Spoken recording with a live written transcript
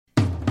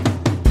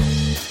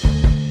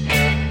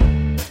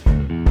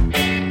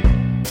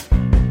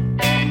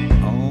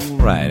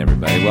right,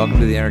 everybody. Welcome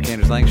to the Erik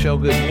Lang Show.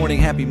 Good morning.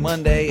 Happy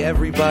Monday,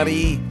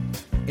 everybody.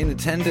 In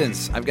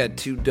attendance, I've got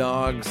two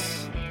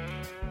dogs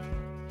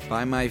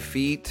by my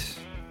feet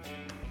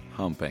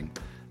humping.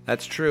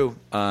 That's true.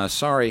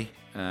 Sorry.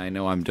 I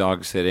know I'm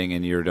dog sitting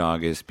and your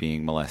dog is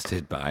being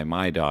molested by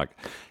my dog.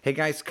 Hey,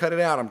 guys, cut it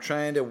out. I'm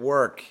trying to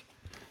work.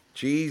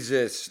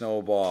 Jesus,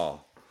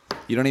 Snowball.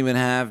 You don't even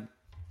have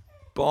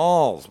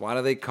balls. Why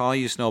do they call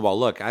you Snowball?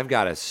 Look, I've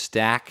got a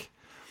stack.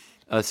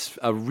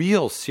 A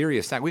real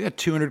serious stack. We got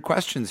 200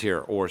 questions here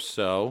or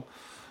so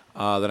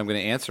that I'm going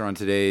to answer on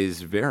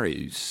today's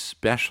very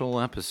special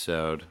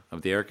episode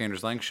of the Erik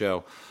Lang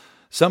Show.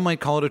 Some might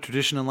call it a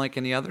tradition unlike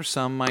any other.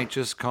 Some might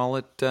just call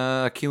it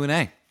a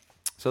Q&A.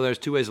 So there's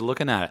two ways of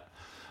looking at it.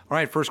 All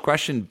right, first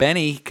question.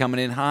 Benny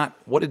coming in hot.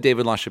 What did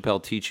David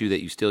LaChapelle teach you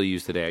that you still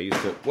use today? I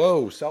used to...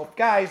 Whoa,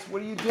 guys,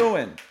 what are you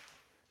doing?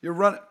 You're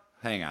running...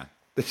 Hang on.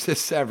 This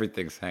is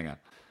everything's... Hang on.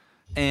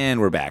 And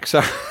we're back.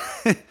 So...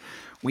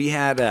 We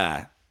had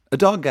a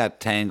dog got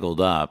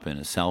tangled up in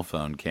a cell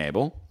phone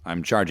cable.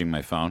 I'm charging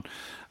my phone.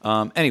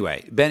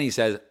 Anyway, Benny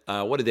says,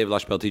 what did David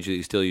LaChapelle teach you that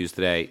you still use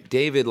today?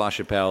 David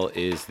LaChapelle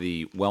is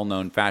the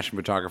well-known fashion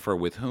photographer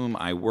with whom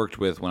I worked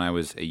with when I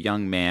was a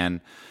young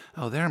man.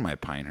 Oh, there are my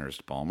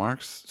Pinehurst ball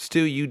marks.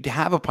 Stu, you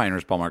have a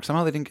Pinehurst ball mark.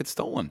 Somehow they didn't get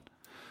stolen.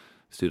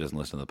 Stu doesn't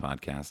listen to the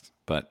podcast,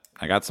 but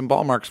I got some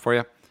ball marks for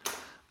you.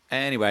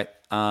 Anyway,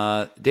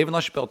 David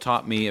LaChapelle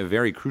taught me a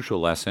very crucial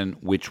lesson,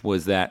 which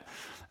was that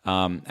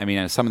some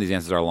of these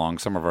answers are long,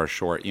 some of them are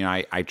short. You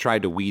know, I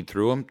tried to weed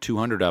through them,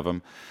 200 of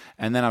them,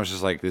 and then I was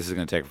just like, this is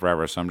going to take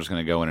forever, so I'm just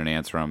going to go in and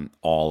answer them,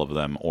 all of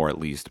them, or at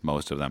least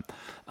most of them.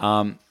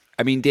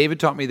 David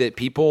taught me that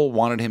people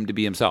wanted him to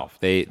be himself.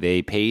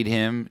 They paid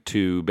him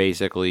to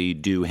basically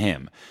do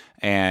him.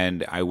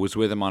 And I was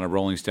with him on a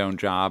Rolling Stone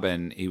job,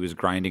 and he was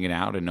grinding it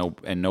out,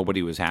 and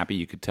nobody was happy.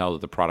 You could tell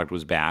that the product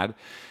was bad.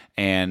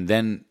 And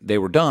then they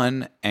were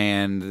done,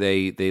 and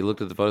they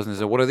looked at the photos and they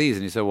said, "What are these?"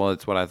 And he said, "Well,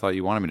 it's what I thought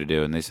you wanted me to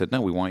do." And they said, "No,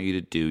 we want you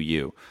to do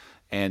you."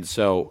 And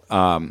so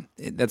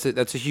that's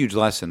a huge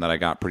lesson that I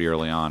got pretty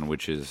early on,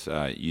 which is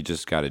you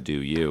just got to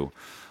do you,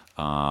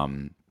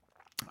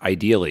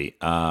 ideally.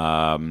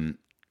 So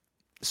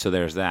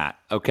there's that.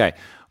 Okay,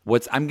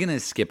 I'm going to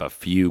skip a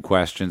few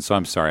questions, so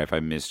I'm sorry if I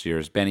missed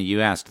yours. Benny,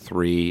 you asked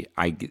 3.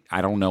 I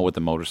don't know what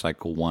the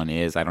motorcycle one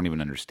is. I don't even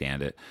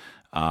understand it.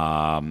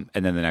 And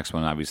then the next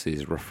one obviously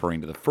is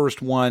referring to the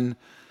first one.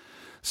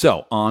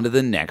 So on to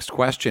the next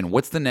question.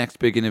 What's the next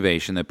big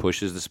innovation that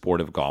pushes the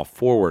sport of golf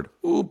forward?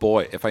 Oh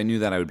boy, if I knew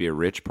that, I would be a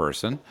rich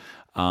person.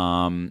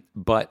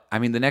 But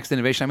the next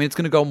innovation, it's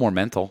going to go more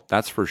mental.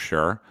 That's for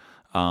sure.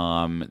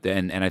 And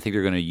I think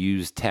they're going to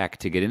use tech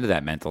to get into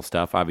that mental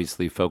stuff.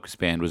 Obviously, Focus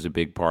Band was a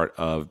big part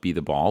of Be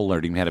the Ball,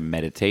 learning how to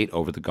meditate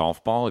over the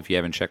golf ball. If you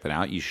haven't checked that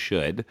out, you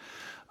should.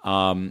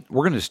 We're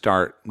going to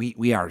start.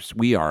 We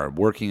are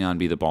working on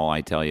Be the Ball,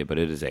 I tell you, but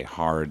it is a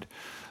hard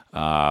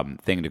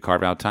thing to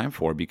carve out time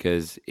for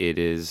because it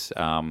is,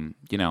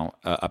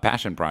 a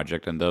passion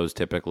project. And those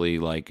typically,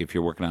 like if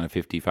you're working on a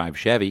 55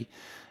 Chevy,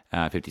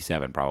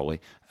 57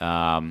 probably,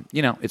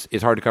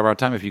 it's hard to carve out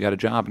time if you got a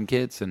job and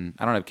kids. And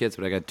I don't have kids,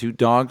 but I got 2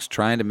 dogs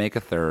trying to make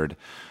a third.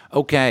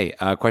 Okay,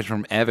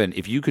 question from Evan.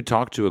 If you could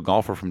talk to a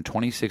golfer from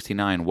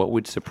 2069, what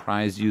would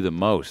surprise you the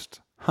most?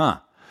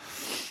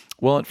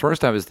 Well, at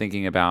first I was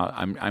thinking about,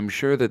 I'm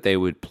sure that they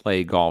would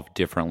play golf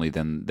differently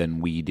than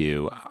we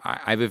do.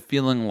 I have a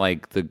feeling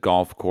like the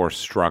golf course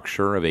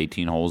structure of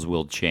 18 holes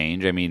will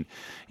change. Even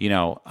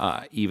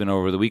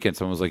over the weekend,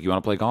 someone was like, "You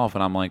want to play golf?"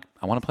 And I'm like,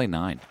 "I want to play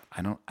 9.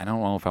 I don't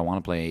know if I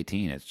want to play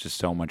 18. It's just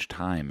so much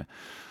time."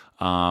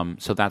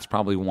 So that's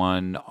probably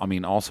one.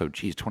 Also,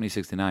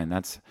 2069.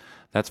 That's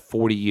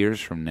 40 years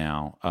from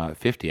now.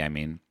 50,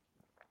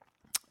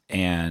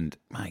 And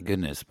my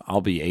goodness,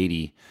 I'll be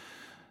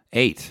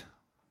 88.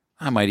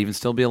 I might even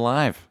still be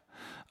alive.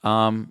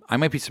 I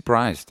might be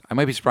surprised. I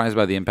might be surprised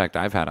by the impact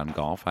I've had on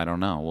golf. I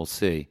don't know. We'll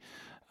see.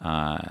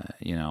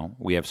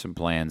 We have some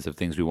plans of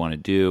things we want to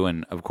do.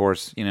 And, of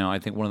course, I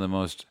think one of the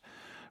most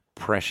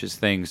precious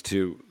things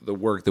to the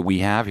work that we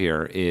have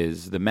here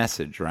is the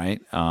message,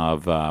 right?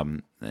 Of, you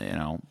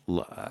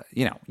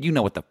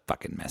know what the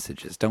fucking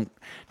message is.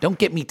 Don't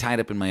get me tied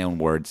up in my own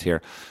words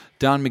here.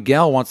 Don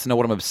Miguel wants to know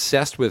what I'm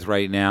obsessed with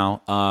right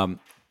now.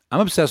 I'm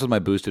obsessed with my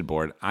boosted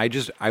board.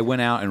 I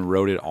went out and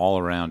rode it all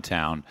around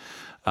town.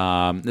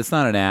 It's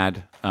not an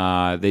ad.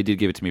 They did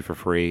give it to me for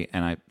free,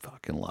 and I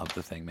fucking love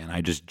the thing, man.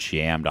 I just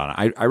jammed on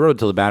it. I rode it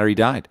till the battery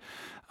died.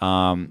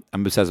 I'm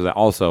obsessed with that.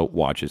 Also,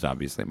 watches,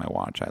 obviously, my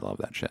watch. I love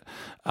that shit.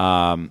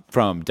 From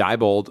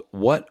Diebold,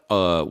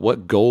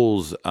 what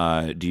goals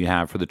do you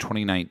have for the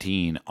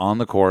 2019 on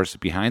the course,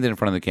 behind it, in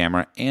front of the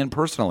camera, and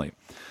personally?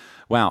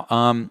 Wow.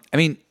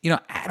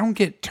 I don't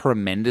get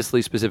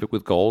tremendously specific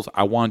with goals.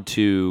 I want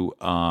to,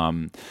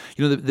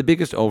 the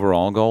biggest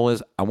overall goal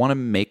is I want to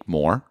make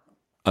more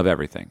of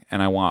everything,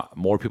 and I want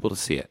more people to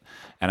see it,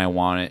 and I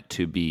want it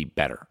to be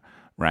better,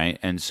 right?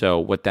 And so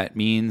what that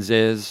means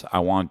is I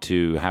want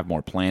to have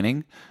more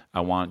planning I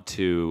want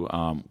to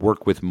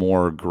work with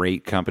more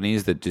great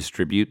companies that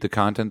distribute the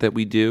content that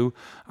we do.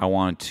 I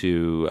want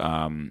to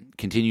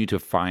continue to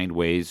find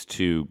ways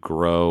to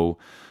grow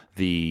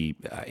the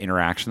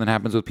interaction that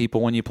happens with people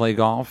when you play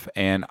golf.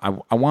 And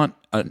I want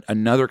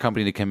another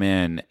company to come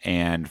in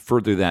and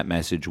further that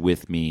message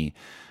with me.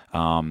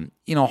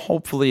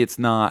 Hopefully it's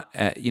not,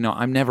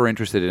 I'm never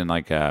interested in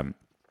like a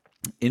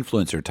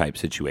influencer type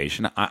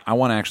situation. I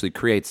want to actually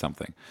create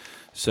something.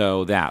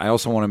 So that I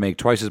also want to make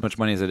twice as much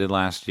money as I did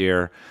last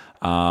year.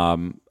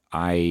 It'd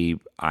be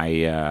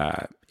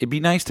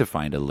nice to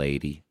find a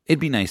lady.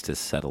 It'd be nice to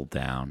settle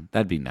down.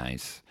 That'd be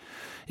nice.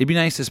 It'd be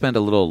nice to spend a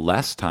little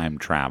less time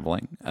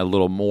traveling, a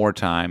little more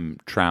time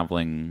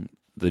traveling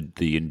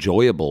the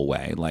enjoyable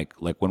way. Like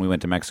when we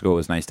went to Mexico, it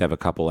was nice to have a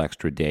couple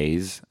extra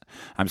days.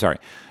 I'm sorry.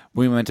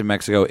 When we went to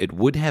Mexico, it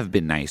would have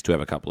been nice to have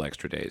a couple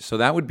extra days. So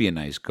that would be a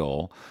nice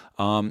goal.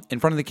 In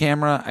front of the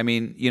camera, I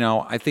mean,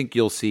 I think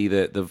you'll see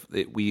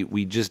that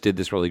we just did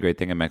this really great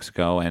thing in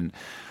Mexico, and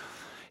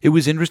it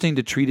was interesting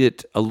to treat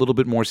it a little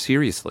bit more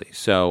seriously.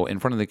 So in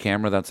front of the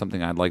camera, that's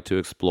something I'd like to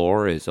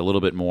explore, is a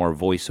little bit more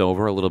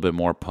voiceover, a little bit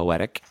more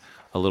poetic,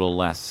 a little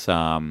less,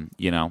 on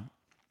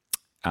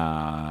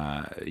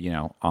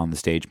the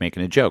stage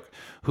making a joke.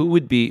 Who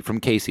would be, from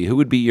Casey, who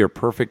would be your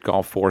perfect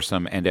golf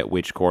foursome, and at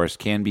which course?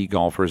 Can be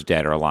golfers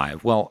dead or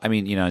alive? Well, I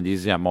mean,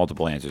 these have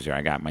multiple answers here.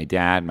 I got my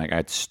dad, I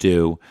got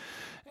Stu,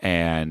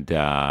 and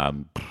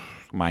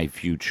my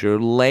future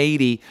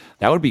lady.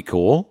 That would be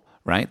cool,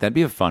 right? That'd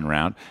be a fun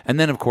round. And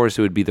then, of course,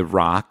 it would be The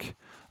Rock.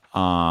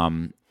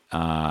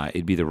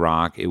 It'd be The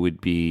Rock. It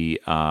would be...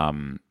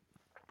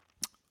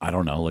 I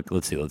don't know.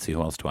 Let's see.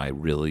 Who else do I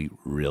really,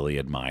 really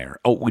admire?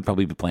 Oh, we'd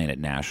probably be playing at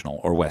National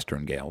or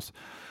Western Gales.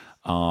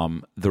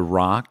 The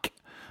Rock.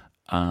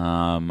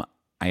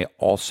 I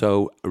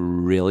also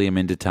really am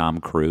into Tom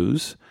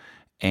Cruise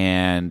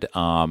and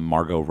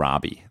Margot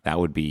Robbie. That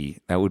would be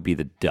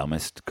the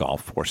dumbest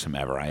golf foursome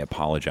ever. I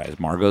apologize.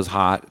 Margot's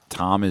hot.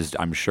 Tom is,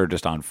 I'm sure,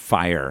 just on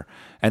fire.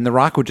 And The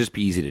Rock would just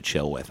be easy to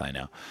chill with, I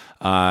know.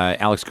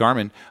 Alex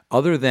Garman,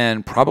 other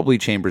than probably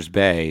Chambers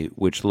Bay,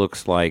 which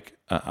looks like...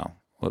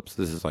 Whoops,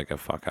 this is like a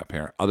fuck up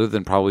here. Other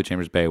than probably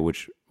Chambers Bay,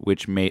 which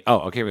made...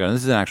 Oh, okay, here we go.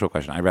 This is an actual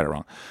question. I read it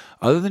wrong.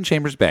 Other than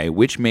Chambers Bay,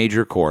 which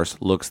major course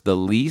looks the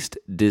least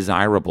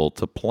desirable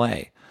to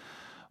play?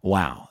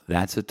 Wow,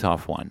 that's a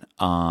tough one.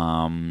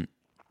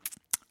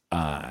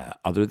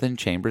 Other than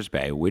Chambers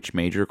Bay, which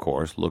major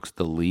course looks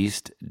the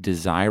least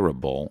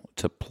desirable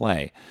to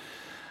play?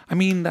 I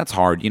mean, that's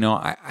hard.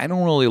 I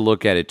don't really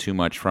look at it too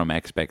much from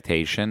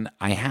expectation.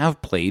 I have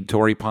played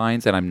Torrey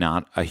Pines, and I'm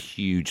not a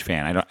huge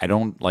fan. I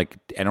don't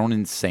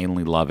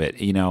insanely love it.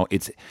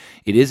 It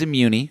is a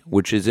muni,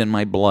 which is in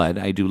my blood.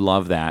 I do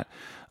love that.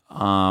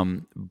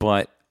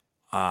 But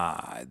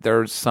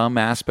there's some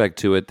aspect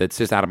to it that's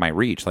just out of my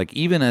reach. Like,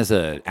 even as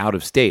a out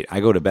of state,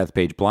 I go to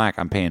Bethpage Black,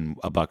 I'm paying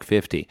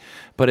 $150.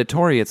 But at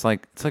Torrey, it's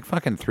like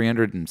fucking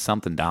 $300 and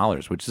something,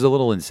 which is a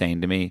little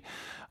insane to me.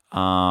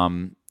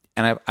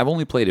 And I've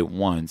only played it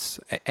once.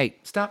 Hey,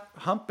 stop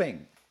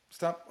humping.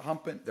 Stop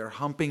humping. They're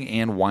humping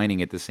and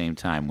whining at the same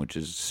time, which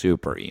is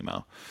super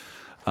emo.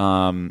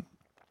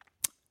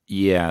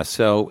 Yeah,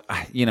 so,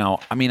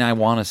 I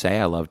want to say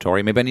I love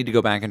Torrey. Maybe I need to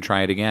go back and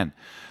try it again.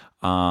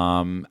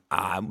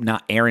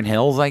 Not Aaron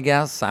Hills, I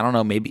guess. I don't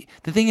know. Maybe.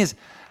 The thing is,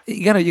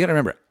 you gotta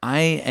remember,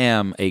 I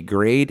am a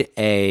grade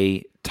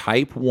A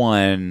type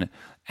 1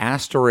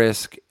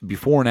 asterisk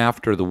before and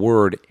after the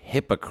word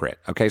hypocrite.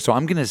 Okay, so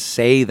I'm going to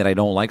say that I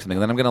don't like something,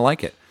 and then I'm going to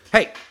like it.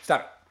 Hey,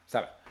 stop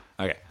it.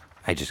 Okay,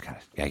 I just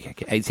got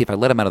to... See, if I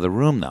let them out of the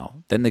room, though,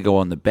 then they go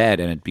on the bed,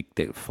 and it'd be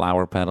the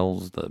Flower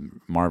Petals, the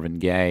Marvin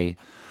Gaye.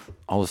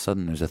 All of a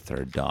sudden, there's a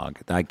third dog.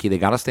 They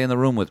got to stay in the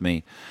room with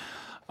me.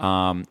 So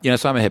I'm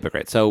a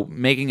hypocrite. So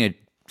making a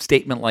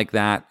statement like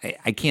that,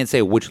 I can't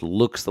say which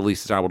looks the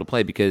least desirable to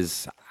play,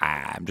 because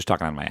I'm just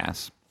talking out of my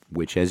ass,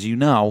 which, as you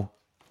know,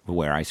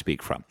 where I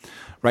speak from,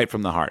 right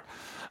from the heart.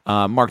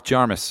 Mike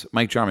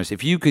Jarmus,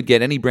 if you could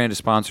get any brand to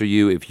sponsor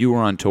you, if you were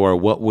on tour,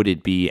 what would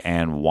it be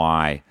and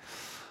why?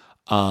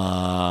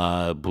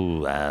 Yeah,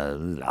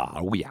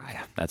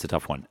 that's a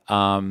tough one.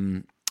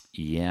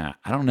 Yeah,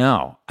 I don't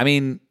know. I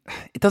mean,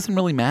 it doesn't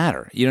really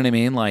matter. You know what I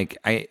mean? Like,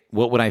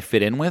 what would I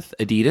fit in with?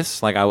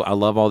 Adidas? Like, I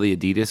love all the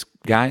Adidas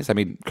guys. I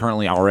mean,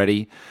 currently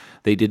already,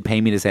 they did pay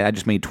me to say I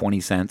just made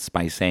 20 cents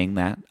by saying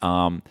that.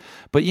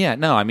 But yeah,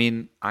 no, I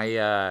mean,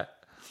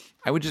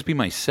 I would just be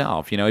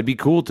myself. It'd be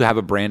cool to have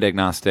a brand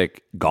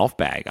agnostic golf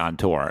bag on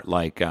tour,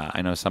 like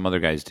I know some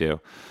other guys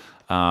do.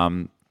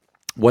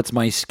 What's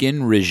my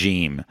skin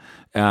regime?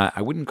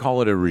 I wouldn't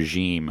call it a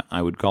regime.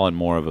 I would call it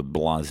more of a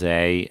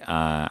blasé.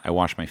 I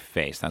wash my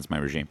face. That's my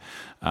regime.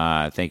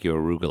 Thank you,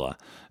 arugula.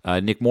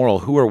 Nick Morrill,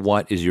 who or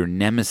what is your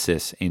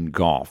nemesis in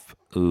golf?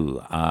 Ooh,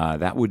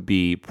 that would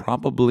be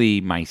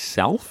probably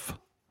myself.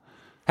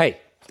 Hey,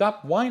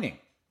 stop whining.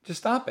 Just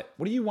stop it.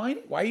 What are you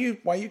whining? Why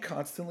are you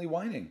constantly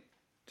whining?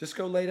 Just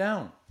go lay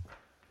down.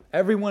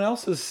 Everyone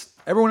else is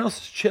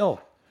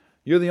chill.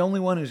 You're the only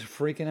one who's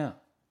freaking out.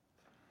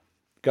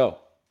 Go.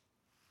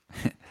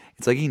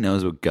 It's like he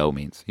knows what go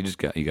means.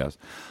 He goes.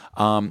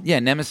 Yeah,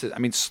 Nemesis. I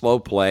mean, slow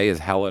play is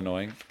hella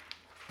annoying.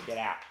 Get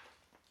out.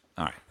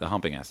 All right, the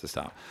humping has to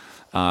stop.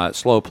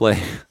 Slow play.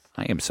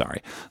 I am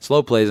sorry.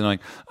 Slow play is annoying.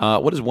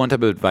 What is one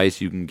type of advice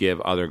you can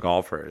give other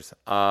golfers?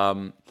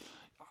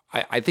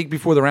 I think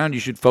before the round, you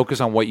should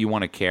focus on what you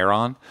want to care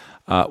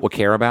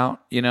about,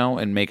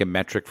 and make a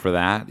metric for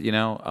that,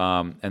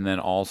 and then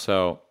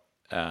also,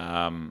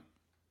 sorry,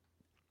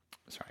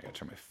 I got to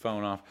turn my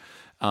phone off.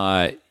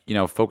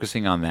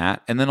 Focusing on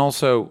that, and then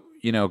also,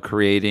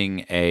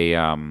 creating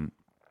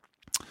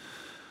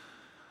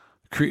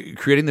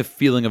creating the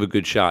feeling of a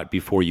good shot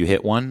before you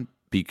hit one,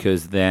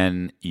 because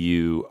then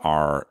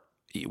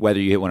whether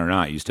you hit one or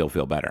not, you still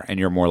feel better, and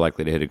you're more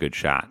likely to hit a good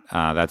shot.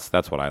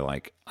 That's what I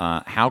like.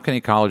 How can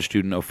a college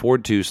student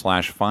afford to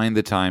 / find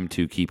the time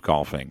to keep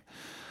golfing?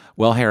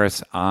 Well,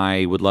 Harris,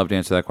 I would love to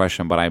answer that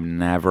question, but I've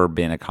never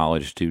been a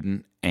college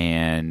student,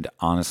 and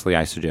honestly,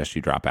 I suggest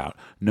you drop out.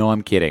 No,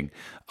 I'm kidding.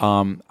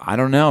 I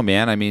don't know,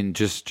 man. I mean,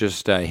 just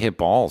hit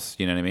balls.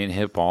 You know what I mean?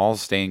 Hit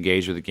balls, stay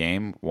engaged with the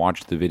game,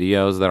 watch the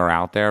videos that are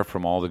out there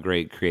from all the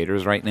great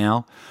creators right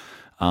now.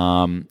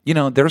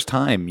 There's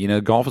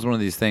time. Golf is one of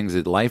these things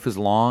that life is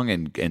long,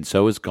 and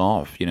so is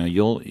golf.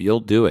 You'll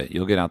do it.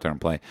 You'll get out there and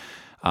play.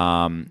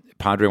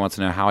 Padre wants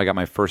to know how I got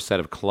my first set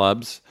of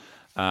clubs.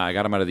 I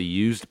got them out of the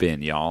used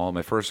bin, y'all.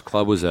 My first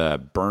club was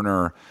a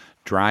burner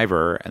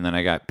driver, and then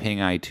I got Ping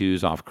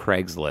I2s off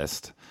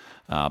Craigslist,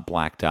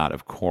 Black Dot,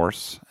 of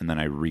course, and then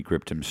I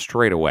regripped them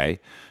straight away.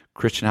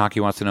 Christian Hockey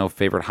wants to know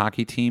favorite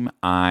hockey team.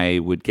 I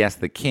would guess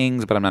the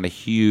Kings, but I'm not a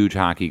huge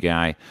hockey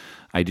guy.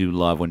 I do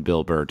love when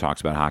Bill Burr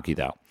talks about hockey,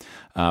 though.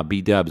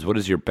 B-Dubs, what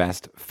is your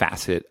best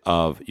facet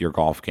of your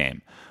golf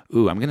game?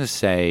 Ooh, I'm going to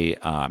say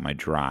my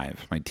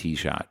drive, my tee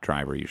shot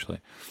driver usually.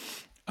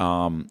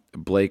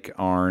 Blake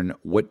Arn,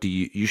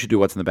 you should do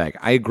what's in the bag.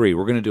 I agree.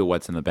 We're going to do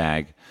what's in the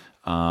bag.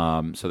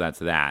 So that's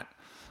that.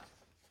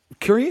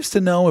 Curious to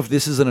know if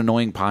this is an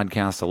annoying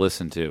podcast to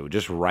listen to,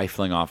 just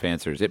rifling off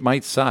answers. It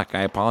might suck.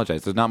 I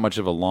apologize. There's not much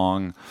of a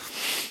long,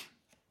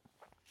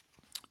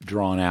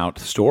 drawn-out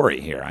story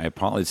here. I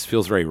apologize. It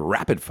feels very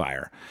rapid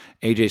fire.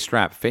 AJ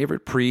Strap,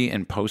 favorite pre-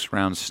 and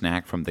post-round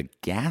snack from the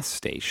gas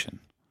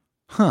station?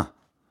 I'm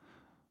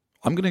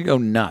going to go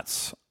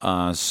nuts.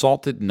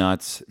 Salted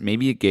nuts,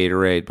 maybe a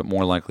Gatorade, but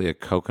more likely a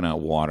coconut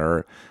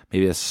water,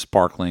 maybe a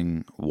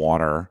sparkling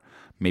water,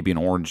 maybe an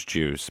orange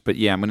juice. But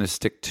yeah, I'm going to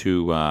stick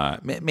to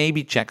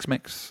maybe Chex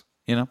Mix,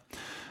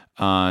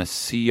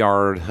 Sea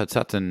Yard,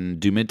 Hudson,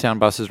 do Midtown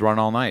buses run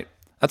all night?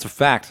 That's a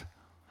fact.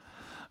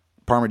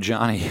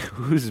 Parmigiani,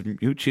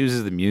 who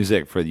chooses the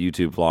music for the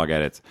YouTube vlog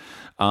edits?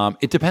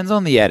 It depends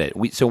on the edit.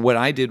 So what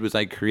I did was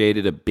I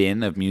created a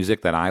bin of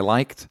music that I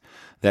liked.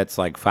 That's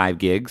like 5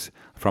 gigs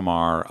from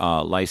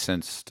our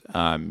licensed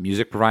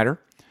music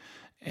provider,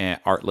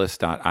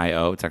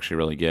 artlist.io. It's actually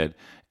really good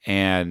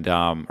and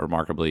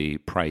remarkably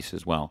priced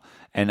as well.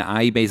 And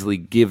I basically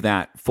give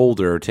that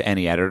folder to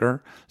any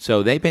editor.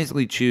 So they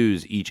basically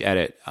choose each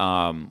edit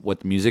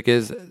what the music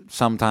is.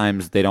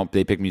 Sometimes they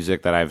pick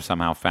music that I've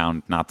somehow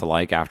found not to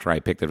like after I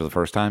picked it for the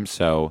first time.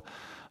 So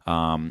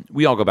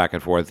we all go back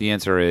and forth. The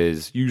answer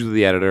is usually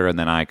the editor, and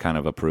then I kind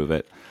of approve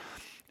it.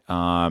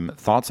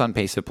 Thoughts on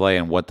pace of play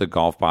and what the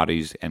golf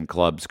bodies and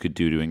clubs could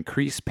do to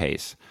increase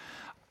pace?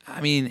 I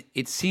mean,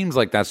 it seems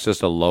like that's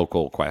just a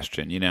local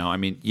question, I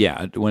mean,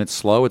 yeah, when it's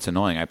slow, it's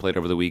annoying. I played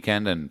over the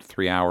weekend and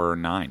 3-hour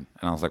 9, and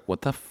I was like,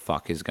 what the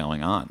fuck is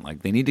going on?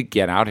 Like, they need to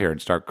get out here and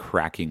start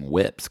cracking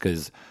whips,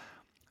 because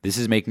this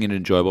is making it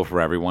enjoyable for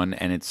everyone,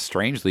 and it's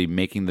strangely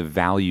making the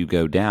value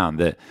go down.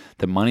 The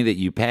money that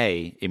you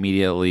pay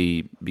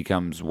immediately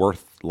becomes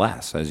worth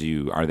less as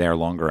you are there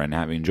longer and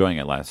enjoying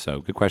it less.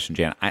 So, good question,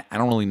 Jan. I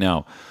don't really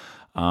know.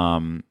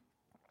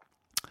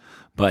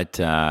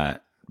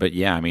 But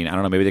yeah, I mean, I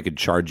don't know. Maybe they could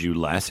charge you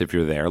less if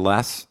you're there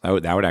less. That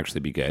would actually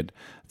be good.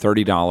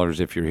 $30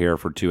 if you're here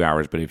for 2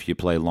 hours, but if you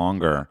play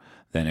longer,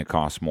 then it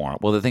costs more.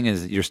 Well, the thing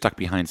is, you're stuck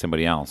behind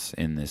somebody else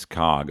in this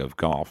cog of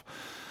golf.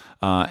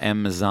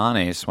 M.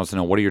 Mazanes wants to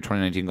know, what are your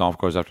 2019 golf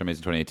scores after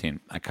Amazing 2018?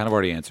 I kind of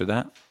already answered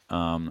that.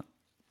 I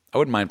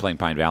wouldn't mind playing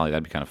Pine Valley.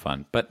 That'd be kind of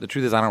fun. But the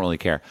truth is, I don't really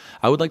care.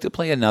 I would like to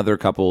play another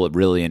couple of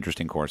really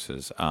interesting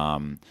courses.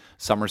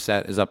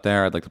 Somerset is up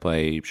there. I'd like to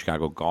play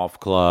Chicago Golf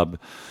Club.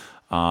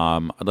 I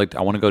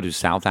want to go to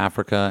South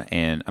Africa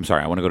I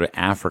want to go to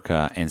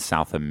Africa and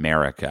South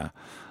America.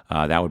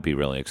 That would be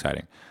really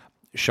exciting.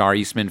 Shar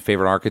Eastman,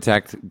 favorite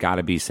architect, got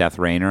to be Seth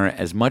Rayner.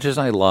 As much as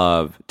I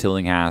love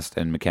Tillinghast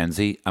and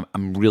Mackenzie,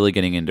 I'm really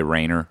getting into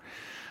Rayner,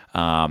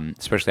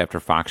 especially after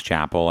Fox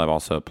Chapel. I've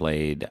also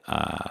played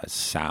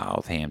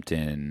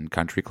Southampton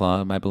Country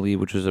Club, I believe,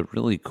 which is a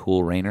really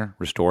cool Rayner,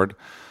 restored.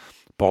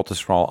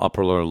 Baltusrol,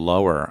 upper or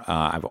lower.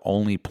 I've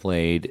only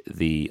played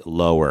the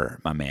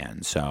lower, my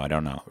man, so I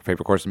don't know.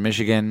 Favorite course in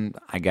Michigan,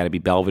 I got to be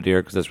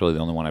Belvedere because that's really the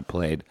only one I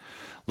played.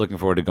 Looking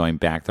forward to going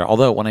back there.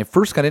 Although when I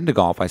first got into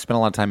golf, I spent a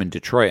lot of time in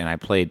Detroit, and I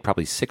played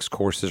probably 6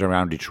 courses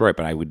around Detroit,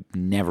 but I would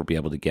never be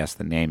able to guess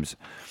the names.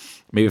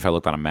 Maybe if I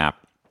looked on a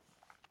map.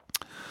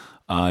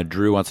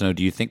 Drew wants to know,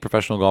 do you think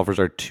professional golfers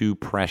are too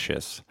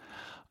precious?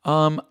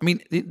 I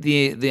mean,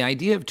 the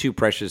idea of too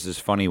precious is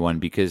a funny one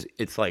because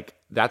it's like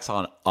that's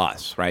on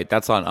us, right?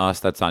 That's on us.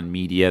 That's on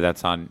media.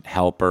 That's on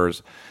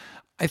helpers.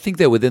 I think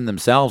that within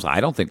themselves, I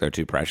don't think they're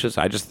too precious.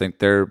 I just think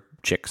they're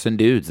chicks and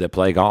dudes that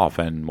play golf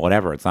and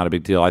whatever. It's not a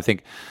big deal. I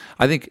think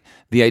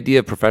the idea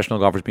of professional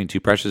golfers being too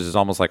precious is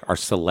almost like our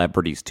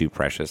celebrities too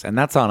precious, and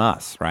that's on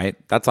us, right?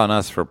 That's on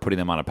us for putting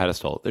them on a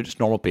pedestal. They're just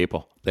normal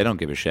people. They don't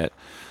give a shit.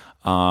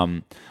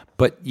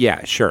 But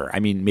yeah, sure. I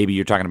mean, maybe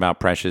you're talking about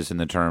precious in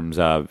the terms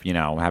of,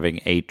 having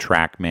a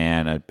track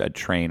man, a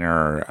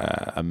trainer,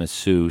 a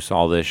masseuse,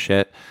 all this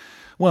shit.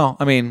 Well,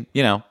 I mean,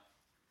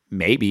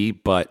 maybe,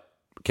 but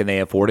can they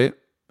afford it?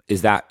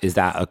 Is that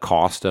a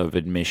cost of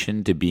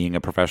admission to being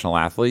a professional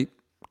athlete?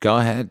 Go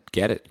ahead,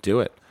 get it, do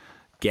it.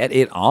 Get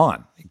it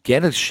on.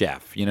 Get a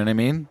chef, you know what I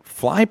mean?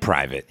 Fly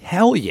private.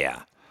 Hell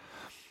yeah.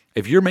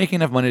 If you're making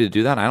enough money to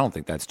do that, I don't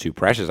think that's too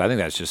precious. I think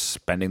that's just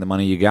spending the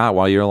money you got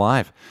while you're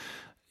alive.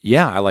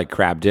 Yeah, I like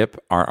crab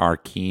dip, our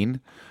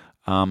keen,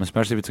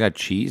 especially if it's got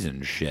cheese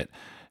and shit.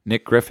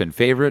 Nick Griffin,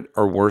 favorite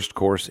or worst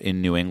course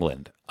in New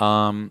England?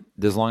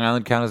 Does Long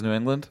Island count as New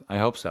England? I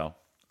hope so.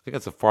 I think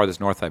that's the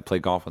farthest north I play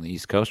golf on the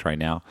East Coast right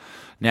now.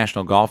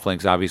 National Golf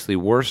Links, obviously.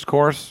 Worst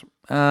course?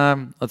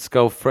 Let's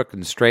go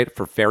frickin' straight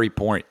for Ferry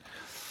Point.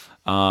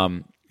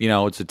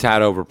 It's a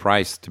tad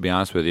overpriced, to be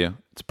honest with you.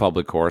 It's a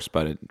public course,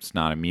 but it's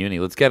not a muni.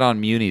 Let's get on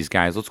munis,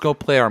 guys. Let's go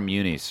play our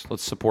munis.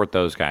 Let's support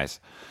those guys.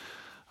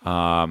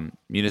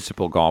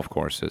 Municipal golf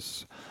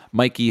courses.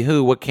 Mikey,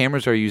 what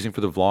cameras are you using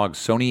for the vlogs?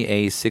 Sony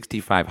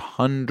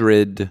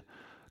A6500,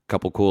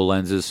 couple cool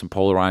lenses, some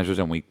polarizers,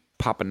 and we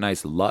pop a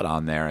nice LUT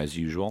on there as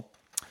usual.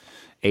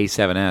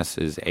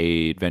 A7S is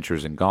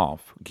Adventures in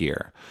Golf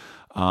gear.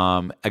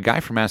 A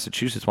guy from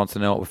Massachusetts wants to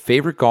know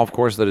favorite golf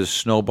course that is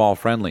snowball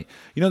friendly.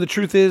 The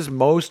truth is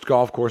most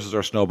golf courses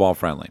are snowball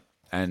friendly,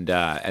 and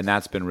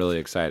that's been really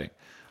exciting.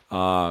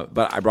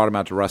 But I brought him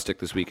out to Rustic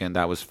this weekend.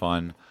 That was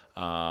fun.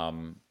 I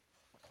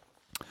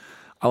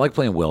like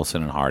playing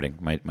Wilson and Harding,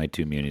 my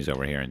two munis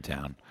over here in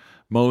town.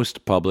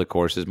 Most public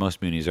courses,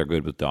 most munis are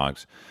good with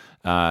dogs.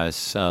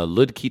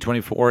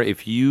 Ludkey24,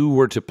 if you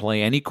were to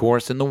play any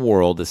course in the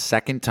world a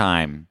second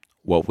time,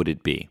 what would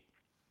it be?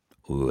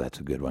 Ooh, that's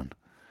a good one.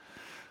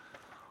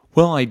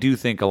 Well, I do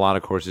think a lot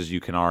of courses you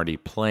can already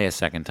play a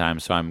second time,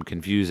 so I'm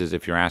confused as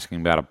if you're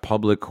asking about a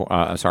private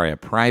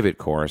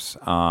course.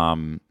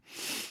 I'd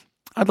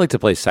like to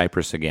play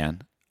Cypress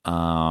again.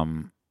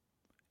 But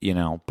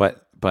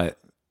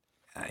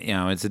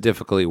it's a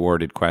difficultly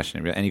worded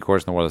question. Any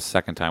course in the world a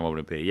second time, what would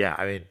it be? Yeah,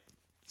 I mean,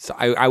 so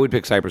I would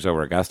pick Cypress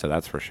over Augusta,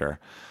 that's for sure.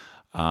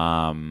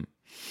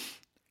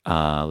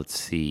 Let's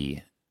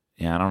see.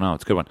 Yeah, I don't know.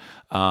 It's a good one.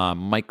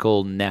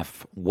 Michael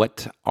Neff,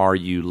 what are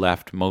you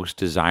left most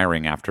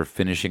desiring after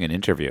finishing an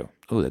interview?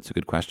 Oh, that's a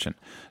good question.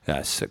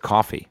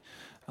 Coffee.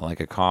 I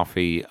like a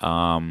coffee.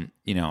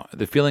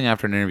 The feeling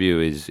after an interview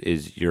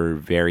is you're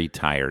very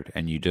tired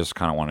and you just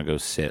kind of want to go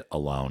sit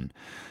alone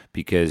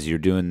because you're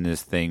doing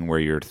this thing where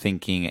you're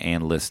thinking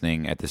and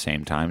listening at the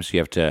same time. So you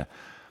have to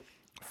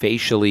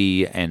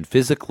facially and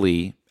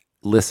physically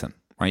listen.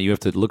 Right, you have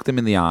to look them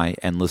in the eye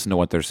and listen to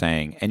what they're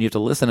saying. And you have to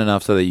listen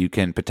enough so that you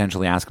can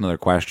potentially ask another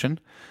question,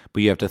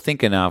 but you have to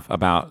think enough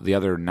about the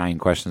other 9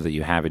 questions that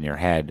you have in your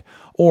head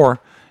or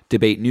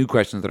debate new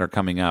questions that are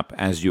coming up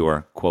as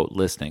you're, quote,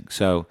 listening.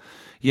 So,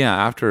 yeah,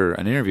 after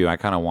an interview, I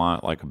kind of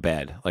want like a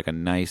bed, like a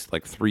nice,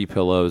 3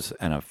 pillows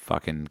and a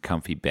fucking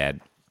comfy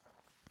bed.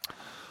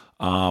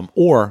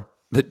 Or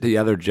the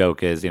other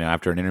joke is,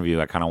 after an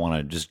interview, I kind of want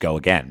to just go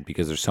again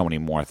because there's so many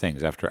more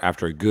things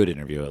after a good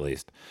interview, at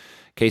least.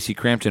 Casey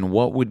Crampton,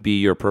 what would be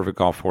your perfect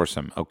golf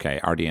foursome? Okay,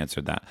 I already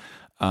answered that.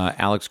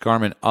 Alex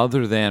Garman,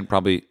 other than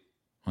probably...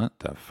 What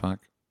the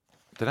fuck?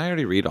 Did I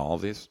already read all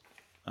of these?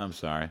 I'm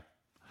sorry.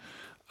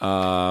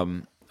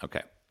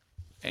 Okay.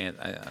 And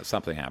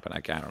something happened. I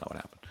don't know what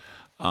happened.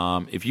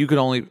 If you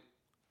only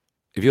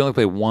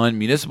play one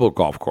municipal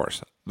golf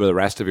course for the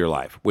rest of your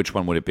life, which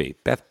one would it be?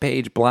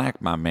 Bethpage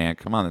Black, my man.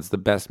 Come on, that's the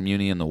best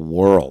muni in the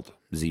world.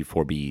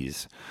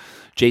 Z4Bs.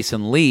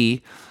 Jason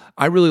Lee...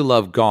 I really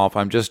love golf.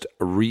 I'm just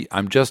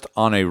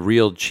on a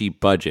real cheap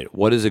budget.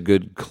 What is a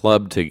good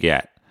club to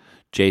get?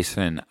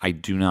 Jason, I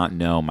do not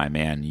know, my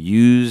man.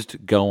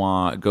 Used, go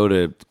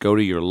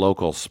to your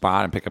local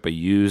spot and pick up a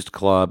used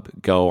club.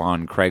 Go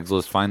on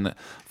Craigslist,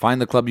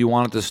 find the club you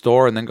want at the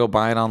store, and then go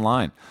buy it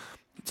online.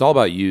 It's all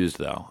about used,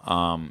 though.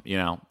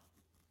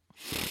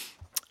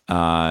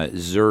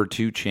 Zur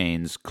 2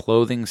 Chains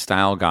clothing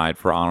style guide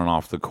for on and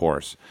off the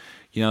course.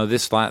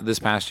 This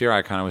past year,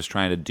 I kind of was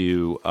trying to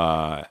do.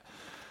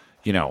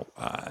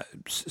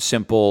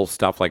 Simple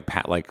stuff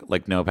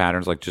like no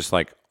patterns, just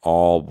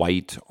all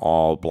white,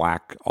 all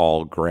black,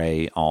 all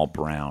gray, all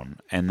brown.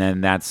 And then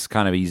that's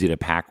kind of easy to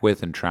pack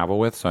with and travel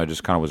with. So I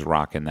just kind of was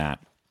rocking that.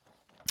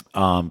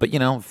 But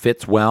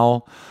fits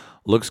well,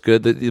 looks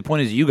good. The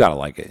point is you got to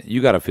like it. You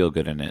got to feel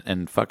good in it.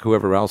 And fuck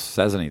whoever else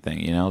says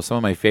anything, Some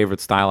of my favorite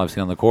style I've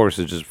seen on the course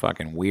is just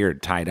fucking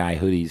weird tie-dye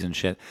hoodies and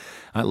shit.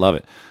 I love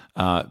it.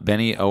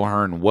 Benny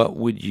O'Hearn, what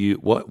would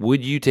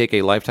you take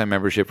a lifetime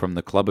membership from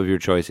the club of your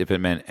choice if it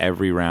meant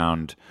every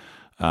round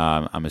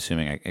I'm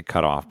assuming it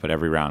cut off, but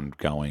every round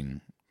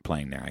playing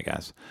there, I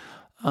guess.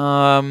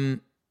 Probably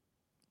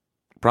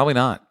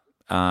not.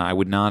 I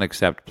would not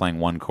accept playing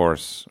one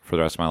course for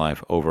the rest of my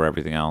life over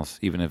everything else,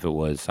 even if it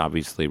was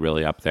obviously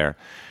really up there.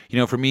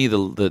 For me,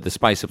 the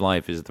spice of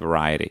life is the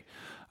variety.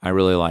 I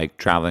really like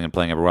traveling and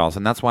playing everywhere else,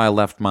 and that's why I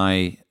left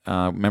my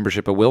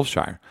membership at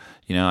Wilshire.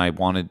 I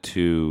wanted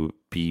to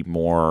be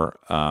more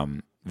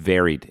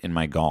varied in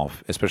my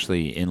golf,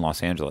 especially in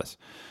Los Angeles.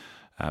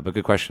 But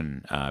good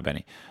question,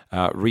 Benny.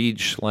 Reed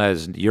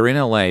Schlez, you're in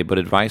LA, but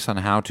advice on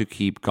how to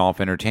keep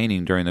golf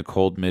entertaining during the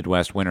cold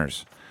Midwest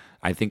winters.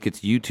 I think it's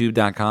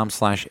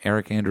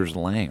youtube.com/Erik Anders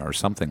Lang or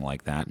something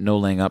like that. No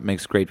Laying Up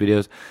makes great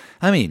videos.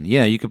 I mean,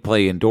 yeah, you could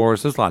play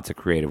indoors. There's lots of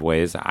creative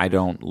ways. I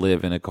don't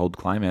live in a cold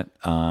climate,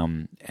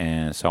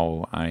 and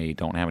so I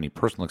don't have any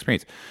personal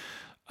experience.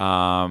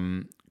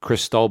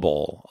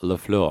 Cristobal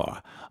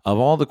Lafleur, of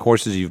all the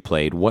courses you've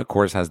played, what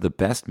course has the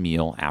best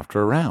meal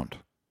after a round?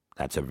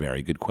 That's a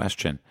very good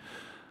question.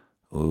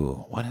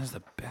 Ooh, what is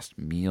the best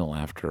meal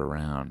after a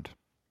round?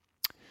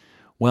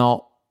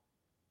 Well,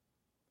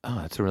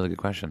 that's a really good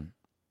question.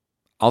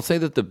 I'll say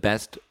that the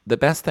best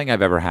thing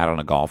I've ever had on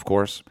a golf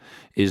course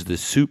is the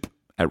soup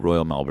at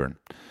Royal Melbourne.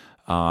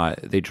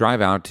 They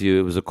drive out to you.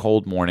 It was a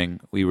cold morning.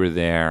 We were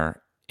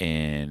there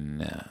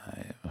in,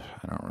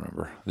 I don't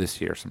remember, this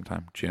year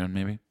sometime. June,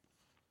 maybe?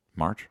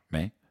 March?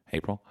 May?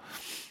 April?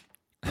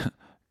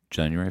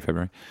 January?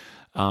 February?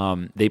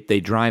 They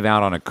drive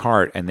out on a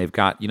cart, and they've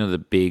got,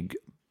 the big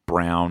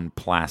brown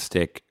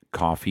plastic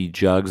coffee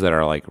jugs that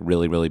are like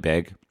really, really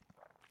big,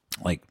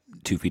 like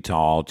 2 feet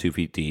tall, 2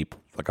 feet deep,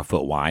 like a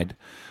foot wide,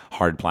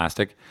 hard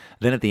plastic.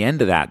 Then at the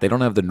end of that, they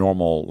don't have the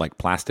normal like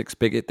plastic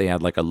spigot. They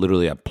had like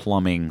literally a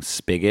plumbing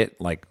spigot,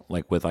 like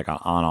with like an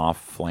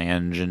on-off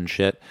flange and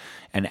shit.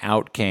 And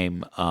out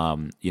came,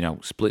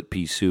 split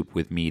pea soup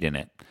with meat in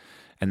it.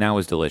 And that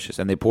was delicious.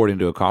 And they poured it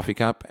into a coffee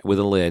cup with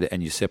a lid,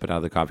 and you sip it out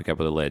of the coffee cup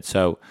with a lid.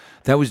 So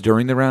that was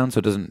during the round, so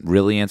it doesn't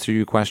really answer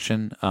your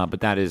question.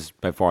 But that is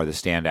by far the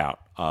standout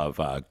of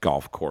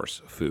golf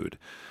course food.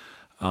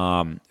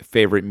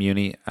 Favorite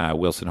Muni,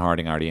 Wilson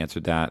Harding, already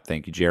answered that.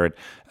 Thank you, Jared.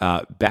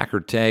 Backer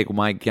Tag,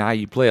 my guy,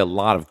 you play a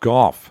lot of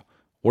golf.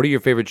 What are your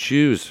favorite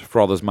shoes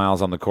for all those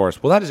miles on the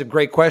course? Well, that is a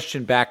great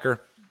question, Backer.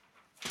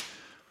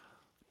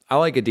 I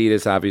like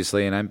Adidas,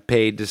 obviously, and I'm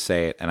paid to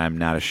say it, and I'm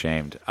not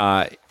ashamed.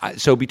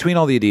 So between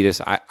all the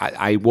Adidas,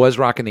 I was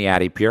rocking the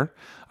Addy Pure.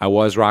 I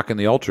was rocking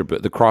the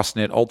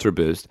CrossKnit Ultra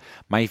Boost.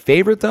 My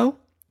favorite, though,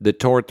 the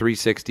Tour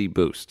 360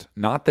 Boost,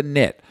 not the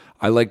knit.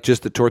 I like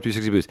just the Tour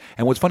 360 Boost.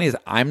 And what's funny is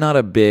I'm not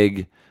a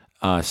big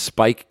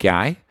spike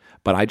guy,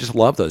 but I just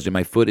love those.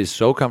 My foot is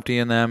so comfy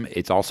in them.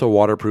 It's also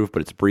waterproof,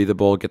 but it's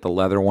breathable. Get the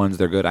leather ones.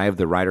 They're good. I have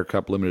the Ryder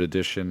Cup limited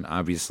edition,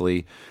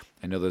 obviously.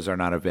 I know those are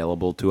not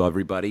available to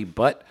everybody,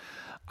 but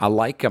I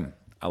like them.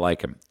 I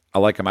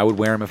would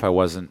wear them if I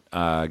wasn't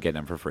getting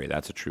them for free.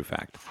 That's a true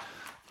fact.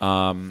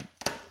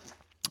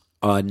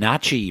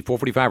 Nachi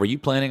 445. Are you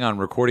planning on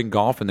recording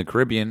golf in the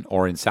Caribbean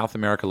or in South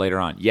America later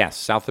on? Yes,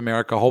 South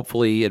America.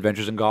 Hopefully,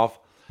 Adventures in Golf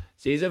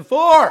Season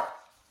 4.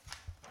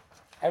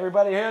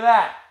 Everybody hear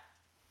that?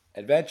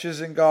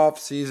 Adventures in Golf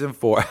Season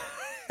 4.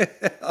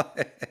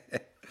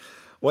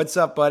 What's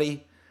up,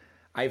 buddy?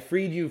 I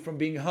freed you from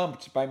being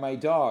humped by my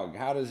dog.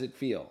 How does it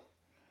feel?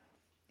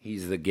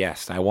 He's the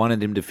guest. I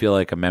wanted him to feel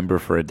like a member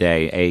for a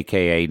day,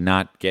 a.k.a.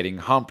 not getting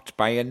humped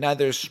by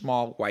another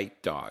small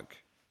white dog.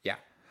 Yeah.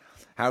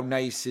 How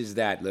nice is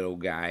that, little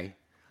guy?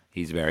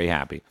 He's very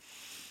happy.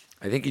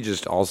 I think he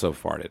just also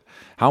farted.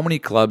 How many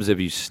clubs have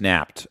you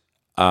snapped?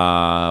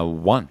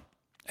 One.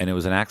 And it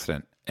was an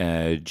accident.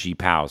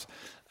 G-Pows.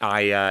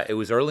 It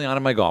was early on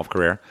in my golf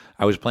career.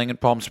 I was playing in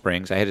Palm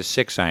Springs. I hit a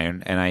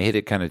 6-iron, and I hit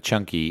it kind of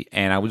chunky,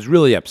 and I was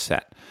really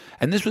upset.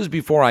 And this was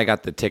before I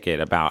got the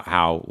ticket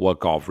about what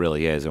golf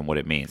really is and what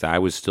it means. I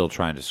was still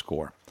trying to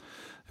score.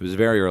 It was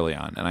very early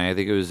on, and I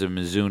think it was a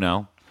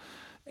Mizuno,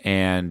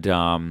 and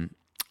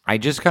I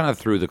just kind of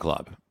threw the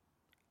club.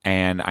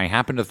 And I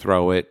happened to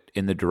throw it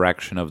in the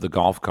direction of the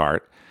golf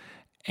cart,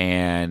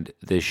 and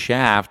the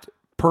shaft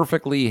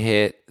perfectly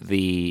hit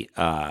the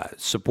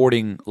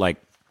supporting, like,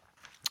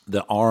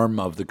 the arm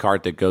of the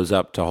cart that goes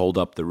up to hold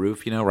up the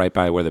roof, right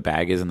by where the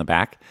bag is in the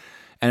back.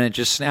 And it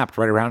just snapped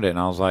right around it. And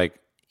I was like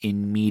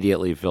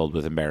immediately filled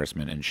with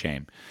embarrassment and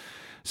shame.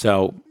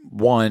 So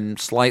one,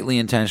 slightly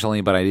intentionally,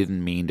 but I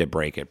didn't mean to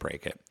break it.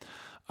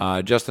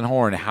 Justin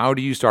Horn, how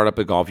do you start up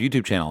a golf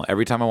YouTube channel?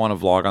 Every time I want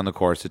to vlog on the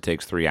course, it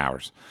takes 3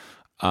 hours.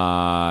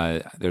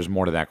 There's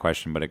more to that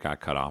question, but it got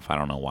cut off. I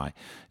don't know why.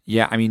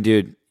 Yeah, I mean,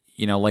 dude,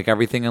 like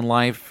everything in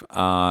life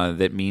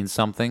that means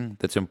something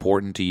that's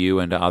important to you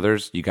and to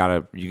others,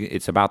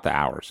 it's about the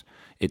hours.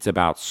 It's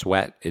about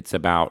sweat. It's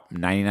about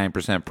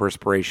 99%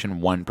 perspiration,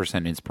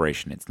 1%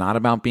 inspiration. It's not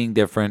about being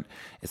different.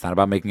 It's not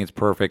about making it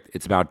perfect.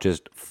 It's about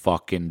just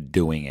fucking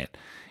doing it.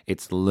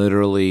 It's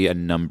literally a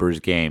numbers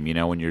game.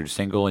 When you're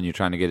single and you're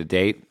trying to get a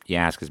date, you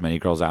ask as many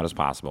girls out as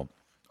possible,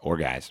 or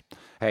guys.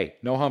 Hey,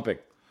 no humping.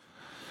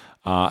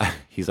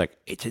 He's like,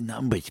 it's a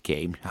numbers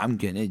game. I'm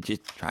going to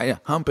just try to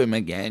hump him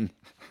again.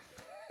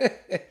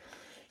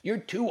 You're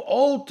too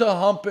old to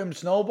hump him,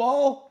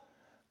 Snowball.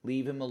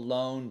 Leave him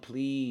alone,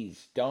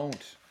 please.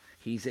 Don't.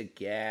 He's a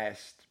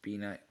guest. Be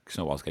nice.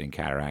 Snowball's getting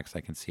cataracts.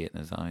 I can see it in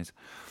his eyes.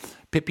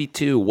 Pippi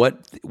 2,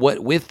 what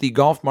with the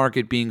golf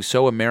market being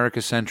so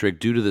America-centric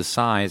due to the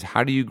size,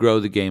 how do you grow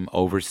the game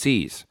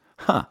overseas?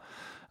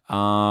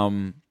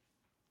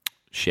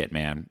 Shit,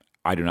 man.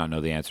 I do not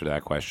know the answer to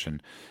that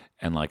question.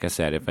 And like I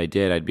said, if I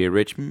did, I'd be a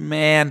rich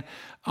man.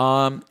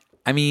 I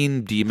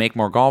mean, do you make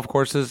more golf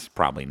courses?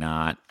 Probably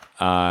not.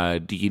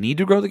 Do you need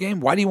to grow the game?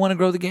 Why do you want to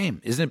grow the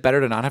game? Isn't it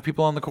better to not have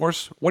people on the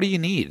course? What do you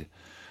need?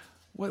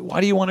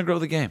 Why do you want to grow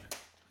the game?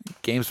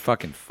 Game's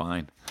fucking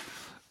fine.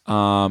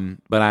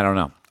 But I don't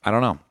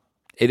know.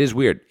 It is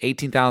weird.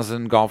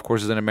 18,000 golf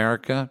courses in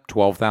America,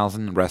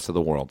 12,000 in the rest of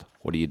the world.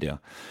 What do you do?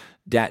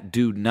 Dat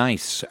dude,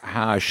 nice.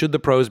 Should the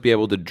pros be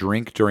able to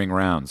drink during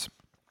rounds?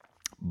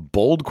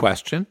 Bold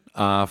question.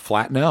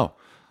 Flat no.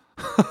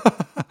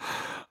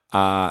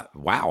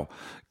 Wow.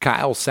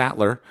 Kyle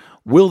Sattler.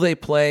 Will they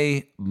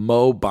play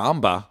Mo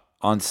Bamba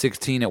on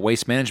 16 at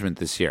Waste Management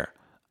this year?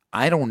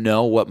 I don't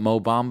know what Mo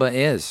Bamba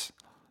is.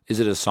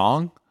 Is it a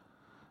song?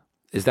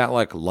 Is that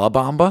like La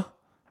Bamba?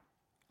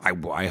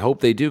 I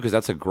hope they do, because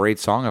that's a great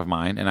song of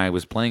mine, and I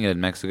was playing it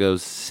in Mexico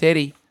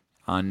City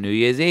on New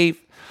Year's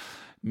Eve.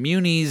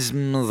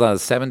 Muniz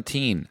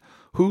 17.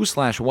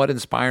 Who/what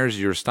inspires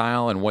your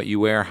style and what you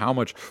wear? How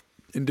much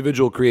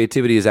individual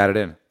creativity is added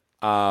in?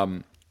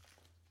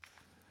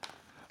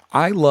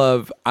 I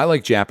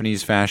like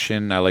Japanese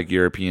fashion. I like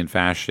European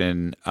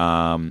fashion.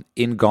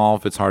 In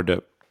golf, it's hard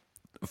to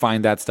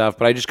find that stuff,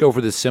 but I just go for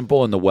the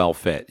simple and the well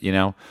fit, you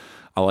know?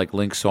 I like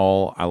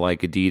Linksole. I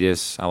like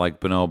Adidas. I like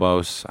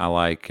Bonobos. I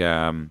like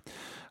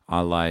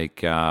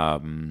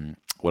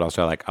what else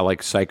do I like? I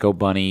like Psycho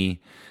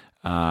Bunny.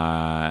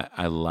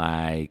 I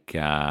like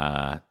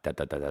what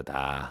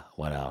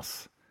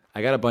else?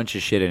 I got a bunch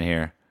of shit in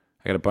here.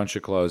 I got a bunch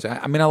of clothes.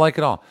 I mean, I like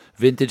it all.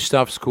 Vintage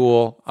stuff's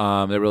cool.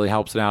 That really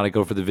helps it out. I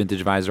go for the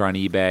vintage visor on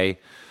eBay.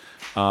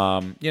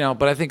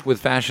 But I think with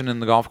fashion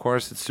in the golf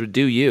course, it's to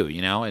do you,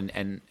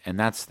 and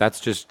that's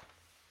just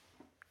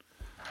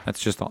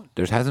all.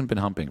 There hasn't been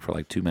humping for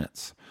like 2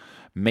 minutes.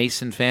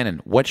 Mason Fannin,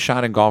 what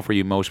shot in golf are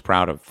you most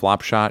proud of?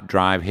 Flop shot,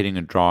 drive, hitting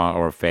a draw,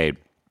 or a fade?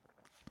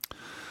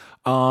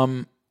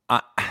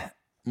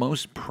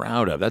 Most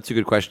proud of? That's a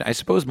good question. I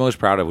suppose most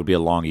proud of would be a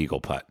long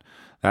eagle putt.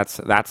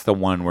 That's the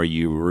one where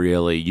you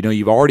really,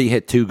 you've already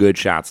hit 2 good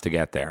shots to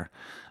get there,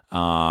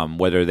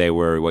 whether they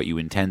were what you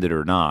intended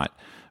or not.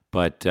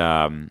 But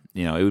it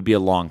would be a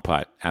long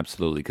putt,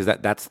 absolutely, because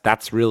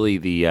that's really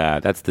the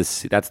that's the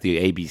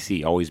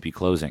ABC. Always be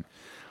closing.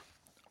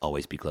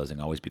 Always be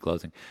closing, always be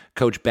closing.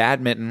 Coach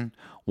Badminton,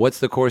 what's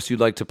the course you'd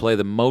like to play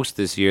the most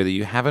this year that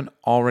you haven't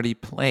already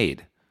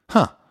played?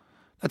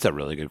 That's a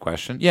really good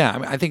question. Yeah,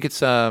 I think it's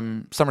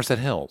Somerset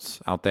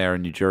Hills out there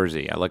in New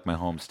Jersey. I like my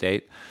home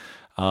state.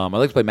 I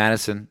like to play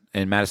Madison,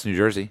 New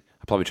Jersey.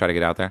 I'll probably try to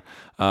get out there.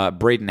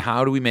 Braden,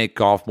 how do we make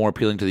golf more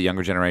appealing to the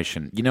younger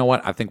generation? You know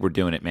what? I think we're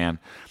doing it, man.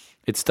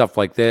 It's stuff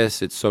like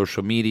this. It's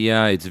social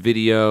media. It's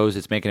videos.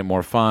 It's making it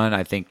more fun.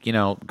 I think,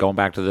 going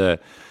back to the,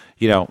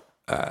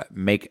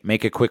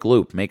 make a quick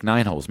loop, make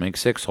 9 holes, make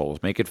 6 holes,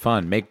 make it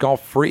fun, make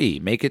golf free,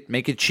 make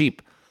it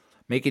cheap,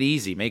 make it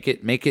easy, make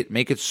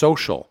it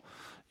social,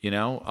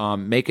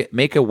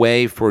 make a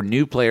way for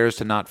new players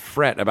to not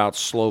fret about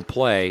slow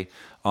play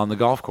on the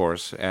golf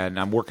course, and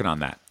I'm working on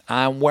that.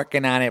 I'm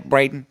working on it,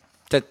 Braden.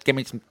 Just give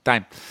me some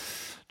time.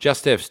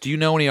 Just Ifs, do you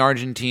know any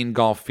Argentine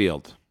golf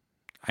field?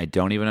 I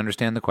don't even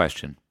understand the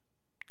question.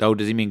 Oh,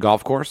 does he mean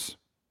golf course?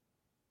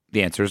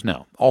 The answer is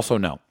no. Also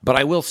no. But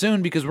I will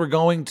soon, because we're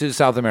going to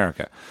South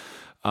America.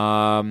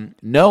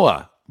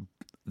 Noah,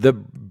 the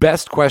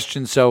best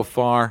question so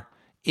far,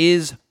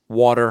 is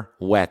water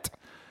wet?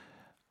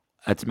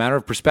 It's a matter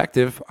of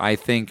perspective. I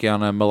think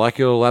on a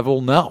molecular level,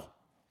 no.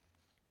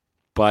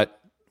 But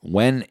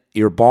when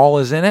your ball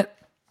is in it,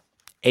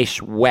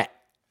 it's wet,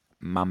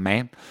 my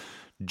man.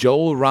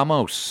 Joel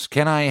Ramos,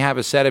 can I have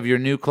a set of your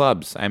new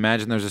clubs? I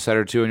imagine there's a set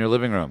or 2 in your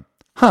living room.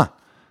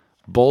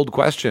 Bold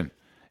question.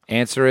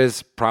 Answer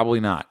is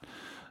probably not.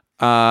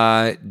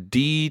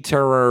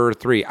 D-Terror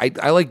 3.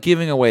 I like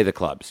giving away the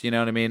clubs. You know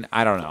what I mean?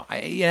 I don't know.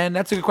 And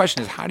that's a good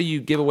question, is how do you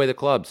give away the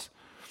clubs?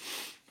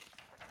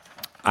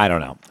 I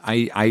don't know.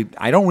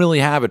 I don't really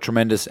have a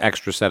tremendous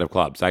extra set of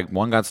clubs.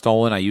 One got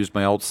stolen. I used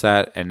my old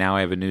set, and now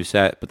I have a new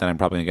set, but then I'm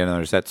probably going to get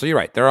another set. So you're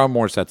right. There are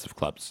more sets of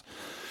clubs.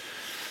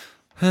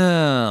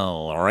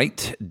 All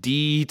right.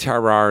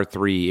 D-Terror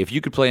 3. If you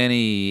could play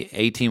any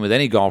 18 with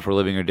any golfer,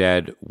 living or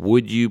dead,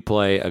 would you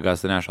play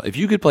Augusta National? If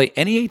you could play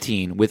any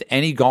 18 with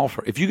any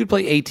golfer,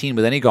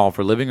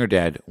 living or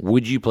dead,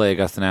 would you play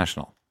Augusta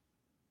National?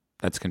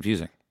 That's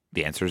confusing.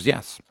 The answer is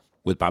yes.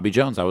 With Bobby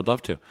Jones, I would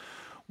love to.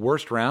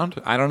 Worst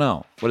round? I don't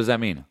know. What does that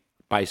mean?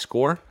 By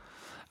score?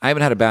 I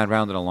haven't had a bad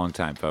round in a long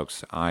time,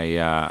 folks.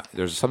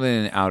 There's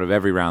something out of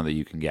every round that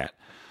you can get.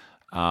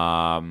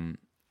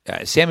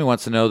 Sammy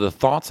wants to know the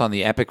thoughts on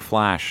the Epic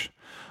Flash.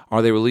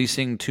 Are they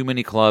releasing too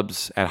many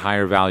clubs at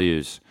higher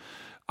values?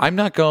 I'm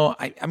not going.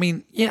 I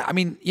mean, yeah. I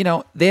mean,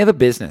 they have a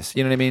business.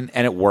 You know what I mean,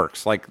 and it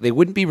works. Like they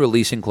wouldn't be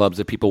releasing clubs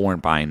if people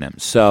weren't buying them.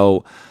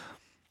 So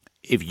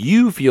if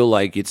you feel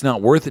like it's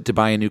not worth it to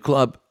buy a new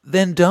club,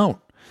 then don't.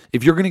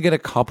 If you're going to get a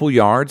couple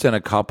yards and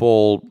a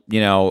couple,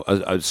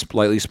 a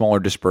slightly smaller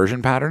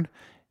dispersion pattern,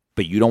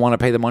 but you don't want to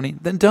pay the money,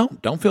 then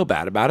don't. Don't feel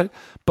bad about it.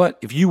 But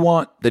if you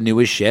want the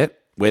newest shit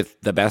with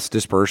the best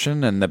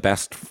dispersion and the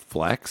best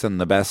flex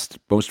and the best,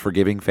 most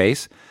forgiving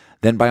face,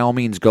 then by all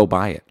means go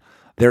buy it.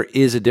 There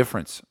is a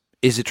difference.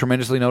 Is it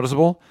tremendously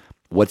noticeable?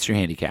 What's your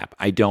handicap?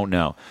 I don't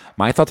know.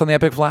 My thoughts on the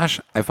Epic Flash,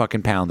 I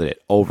fucking pounded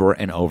it over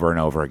and over and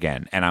over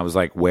again. And I was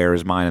like, where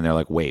is mine? And they're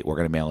like, wait, we're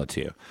going to mail it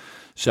to you.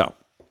 So,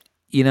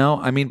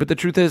 but the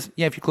truth is,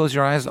 if you close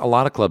your eyes, a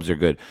lot of clubs are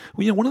good.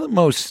 Well, one of the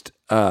most,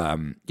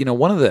 one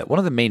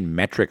of the main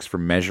metrics for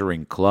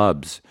measuring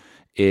clubs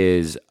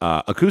is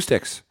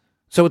acoustics.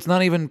 So it's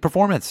not even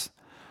performance,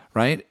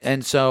 right?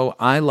 And so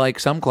I like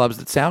some clubs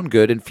that sound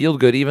good and feel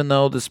good, even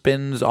though the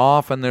spin's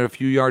off and they're a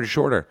few yards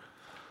shorter.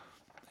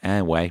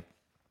 Anyway,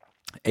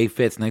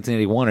 A-Fits,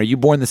 1981. Are you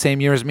born the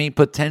same year as me?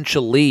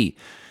 Potentially.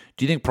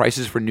 Do you think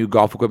prices for new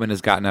golf equipment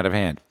has gotten out of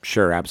hand?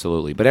 Sure,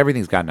 absolutely. But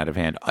everything's gotten out of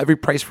hand. Every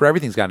price for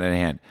everything's gotten out of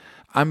hand.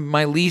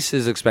 My lease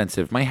is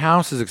expensive. My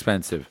house is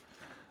expensive.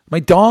 My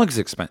dog's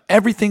expensive.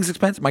 Everything's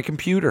expensive. My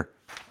computer.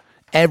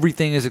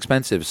 Everything is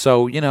expensive.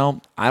 So,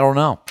 I don't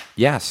know.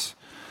 Yes.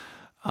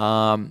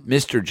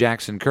 Mr.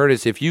 Jackson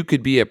Curtis, if you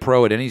could be a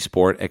pro at any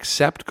sport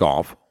except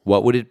golf,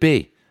 what would it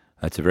be?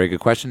 That's a very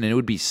good question, and it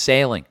would be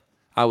sailing.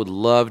 I would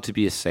love to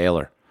be a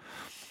sailor.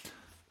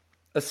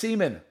 A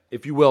seaman,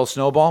 if you will.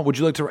 Snowball, would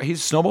you like to?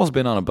 Snowball's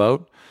been on a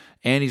boat,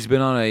 and he's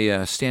been on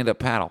a stand-up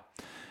paddle.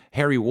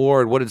 Harry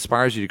Ward, what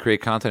inspires you to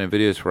create content and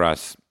videos for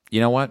us?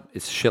 You know what?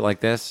 It's shit like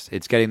this.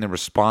 It's getting the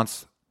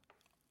response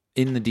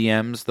in the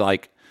DMs,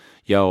 like,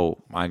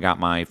 yo, I got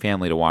my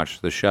family to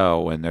watch the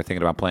show, and they're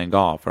thinking about playing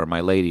golf, or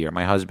my lady, or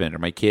my husband, or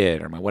my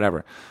kid, or my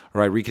whatever,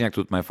 or I reconnect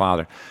with my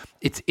father.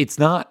 It's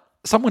not.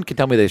 Someone can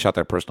tell me they shot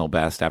their personal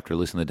best after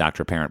listening to the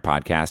Dr. Parent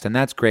podcast, and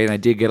that's great, and I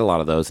did get a lot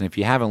of those. And if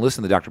you haven't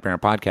listened to the Dr.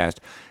 Parent podcast,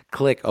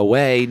 click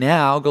away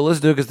now. Go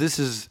listen to it, because this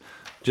is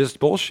just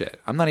bullshit.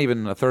 I'm not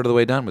even a third of the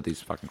way done with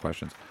these fucking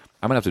questions.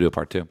 I'm going to have to do a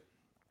part 2.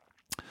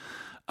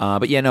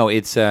 But yeah, no,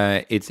 it's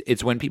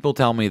when people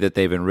tell me that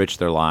they've enriched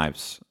their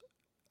lives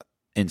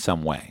in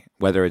some way,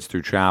 whether it's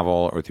through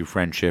travel or through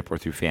friendship or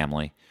through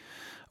family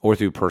or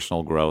through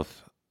personal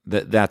growth.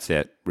 That's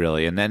it,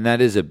 really. And then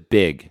that is a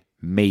big,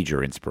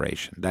 major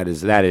inspiration. That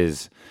is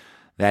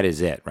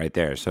it right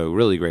there. So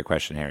really great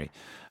question, Harry.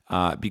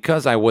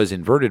 Because I was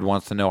inverted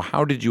wants to know,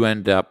 how did you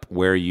end up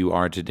where you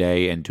are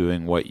today and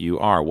doing what you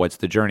are? What's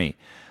the journey?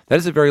 That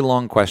is a very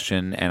long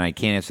question, and I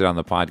can't answer it on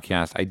the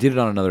podcast. I did it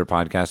on another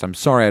podcast. I'm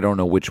sorry, I don't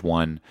know which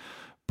one,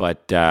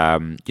 but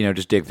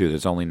just dig through.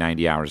 There's only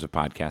 90 hours of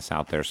podcasts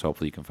out there, so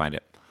hopefully you can find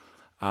it.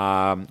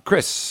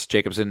 Chris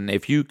Jacobson,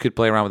 if you could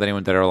play around with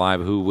anyone dead or alive,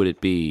 who would it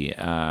be?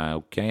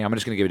 Okay, I'm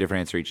just going to give a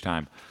different answer each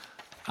time.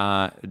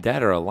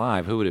 Dead or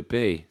alive, who would it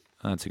be?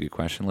 Oh, that's a good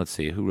question. Let's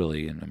see. Who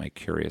really am I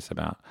curious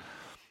about?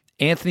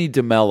 Anthony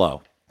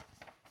DeMello.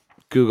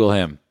 Google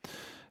him.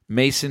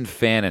 Mason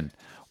Fannin.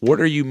 What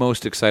are you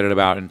most excited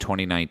about in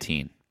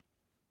 2019?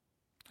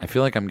 I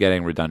feel like I'm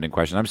getting redundant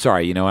questions. I'm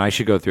sorry. I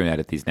should go through and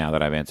edit these now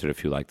that I've answered a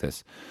few like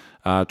this.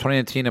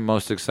 2019, I'm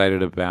most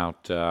excited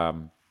about... I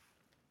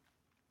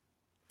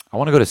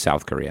want to go to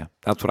South Korea.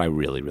 That's what I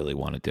really, really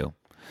want to do.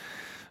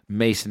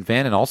 Mason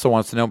Fannin also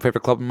wants to know my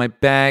favorite club in my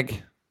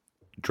bag.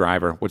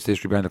 Driver. What's the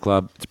history behind the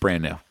club? It's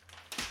brand new.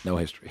 No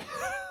history.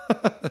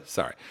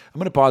 Sorry. I'm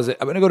going to pause it.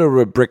 I'm going to go to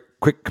a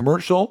quick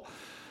commercial,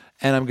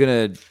 and I'm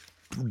going to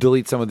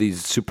delete some of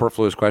these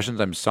superfluous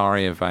questions. I'm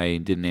sorry if I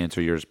didn't answer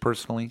yours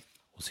personally.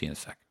 We'll see you in a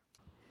second.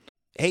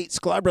 Hey,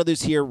 Sklar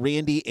Brothers here,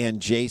 Randy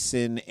and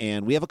Jason,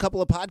 and we have a couple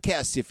of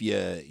podcasts. If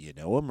you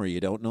know them or you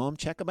don't know them,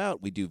 check them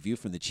out. We do View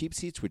from the Cheap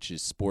Seats, which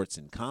is sports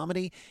and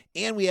comedy,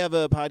 and we have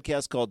a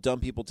podcast called Dumb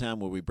People Town,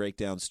 where we break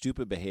down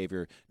stupid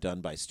behavior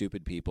done by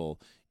stupid people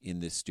in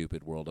this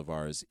stupid world of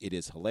ours. It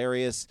is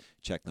hilarious.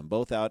 Check them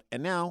both out,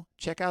 and now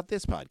check out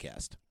this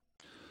podcast.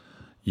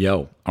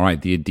 Yo, all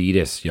right, the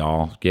Adidas,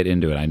 y'all. Get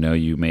into it. I know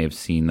you may have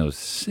seen those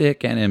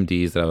sick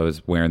NMDs that I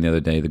was wearing the other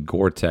day, the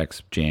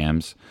Gore-Tex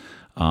jams.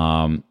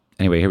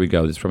 Anyway, here we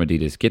go. This is from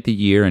Adidas. Get the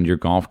year and your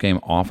golf game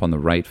off on the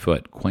right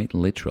foot, quite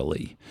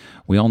literally.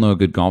 We all know a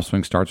good golf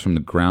swing starts from the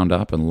ground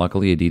up, and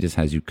luckily Adidas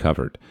has you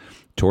covered.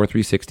 Tour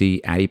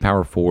 360, Addy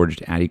Power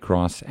Forged, Addy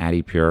Cross,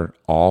 Addy Pure,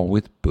 all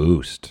with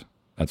Boost.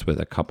 That's with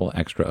a couple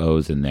extra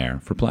O's in there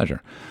for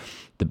pleasure.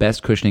 The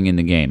best cushioning in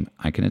the game.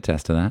 I can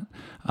attest to that.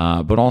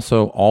 But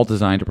also all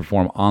designed to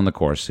perform on the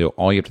course. So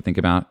all you have to think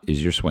about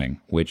is your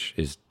swing, which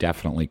is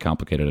definitely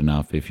complicated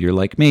enough. If you're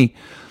like me,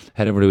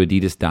 head over to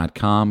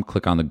adidas.com,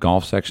 click on the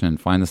golf section, and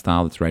find the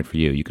style that's right for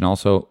you. You can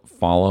also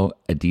follow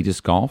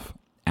Adidas Golf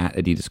at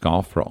Adidas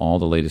Golf for all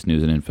the latest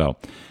news and info.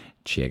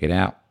 Check it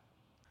out.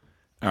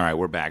 All right,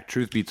 we're back.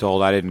 Truth be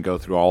told, I didn't go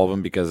through all of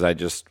them because I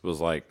just was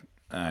like,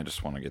 I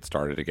just want to get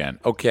started again.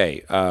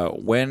 Okay,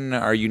 when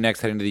are you next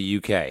heading to the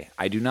UK?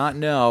 I do not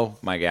know,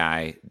 my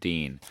guy,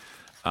 Dean.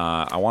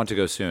 I want to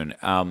go soon.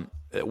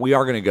 We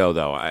are going to go,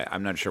 though.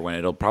 I'm not sure when.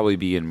 It'll probably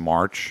be in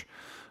March,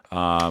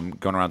 going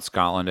around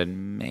Scotland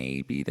and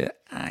maybe to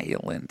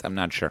Ireland. I'm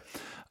not sure.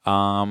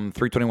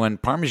 321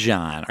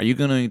 Parmesan. Are you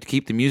going to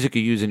keep the music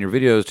you use in your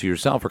videos to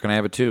yourself, or can I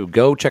have it too?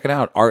 Go check it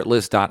out,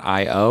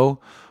 artlist.io,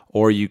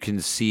 or you can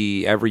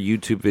see every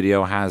YouTube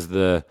video has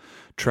the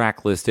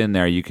track list in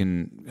there. You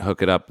can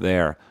hook it up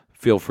there.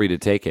 Feel free to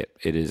take it.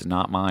 It is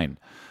not mine.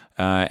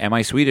 Am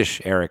I Swedish?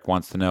 Erik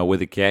wants to know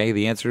with a K.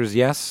 The answer is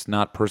yes,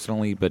 not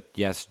personally, but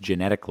yes,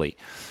 genetically.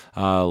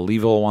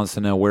 Level wants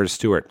to know, where's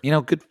Stuart?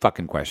 Good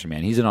fucking question,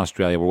 man. He's in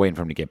Australia. We're waiting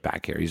for him to get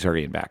back here. He's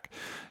hurrying back.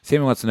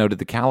 Sammy wants to know, did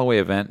the Callaway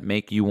event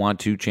make you want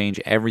to change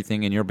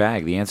everything in your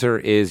bag? The answer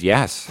is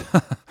yes.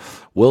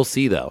 We'll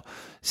see, though.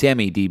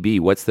 Sammy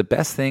DB, what's the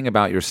best thing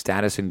about your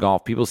status in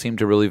golf? People seem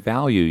to really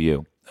value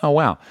you. Oh,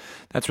 wow.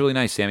 That's really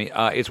nice, Sammy.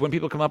 It's when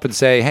people come up and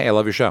say, hey, I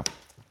love your show.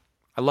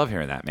 I love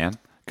hearing that, man.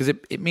 Because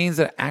it means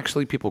that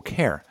actually people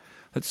care.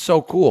 That's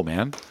so cool,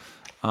 man.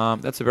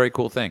 That's a very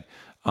cool thing.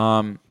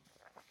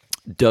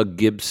 Doug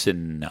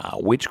Gibson,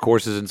 which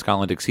courses in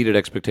Scotland exceeded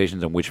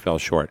expectations and which fell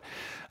short?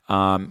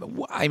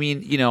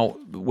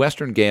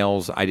 Western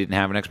Gales, I didn't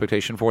have an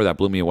expectation for. That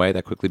blew me away.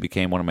 That quickly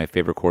became one of my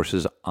favorite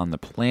courses on the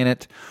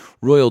planet.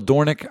 Royal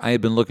Dornoch, I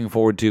had been looking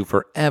forward to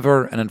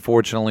forever, and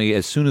unfortunately,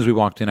 as soon as we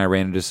walked in, I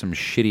ran into some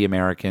shitty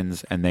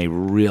Americans, and they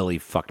really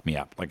fucked me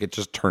up. Like, it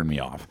just turned me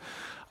off.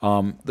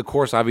 The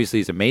course obviously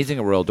is amazing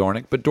at Royal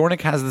Dornoch, but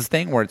Dornoch has this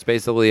thing where it's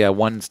basically a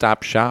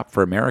one-stop shop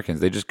for Americans.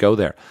 They just go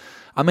there.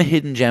 I'm a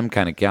hidden gem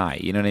kind of guy,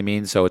 you know what I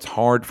mean? So it's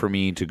hard for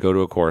me to go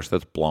to a course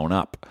that's blown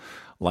up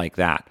like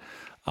that.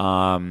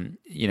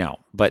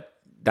 But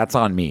that's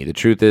on me. The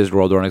truth is,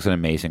 Royal Dornoch's an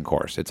amazing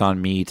course. It's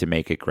on me to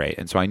make it great.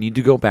 And so I need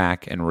to go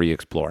back and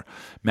re-explore.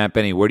 Matt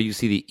Benny, where do you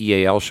see the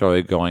EAL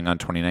show going on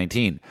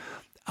 2019?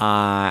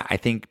 I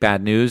think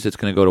bad news, it's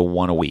going to go to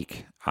one a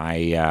week.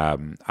 I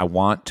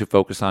want to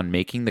focus on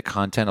making the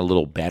content a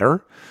little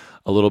better,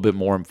 a little bit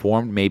more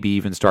informed, maybe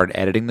even start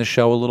editing the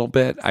show a little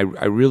bit. I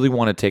really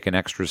want to take an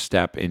extra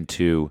step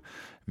into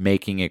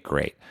making it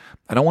great.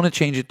 I don't want to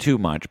change it too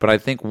much, but I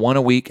think one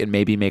a week and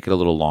maybe make it a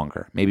little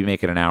longer. Maybe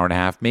make it an hour and a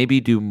half. Maybe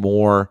do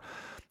more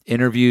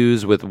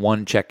interviews with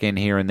one check-in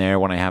here and there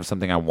when I have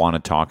something I want to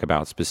talk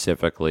about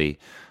specifically.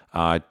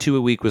 2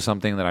 a week was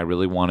something that I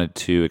really wanted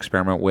to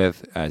experiment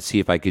with, see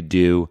if I could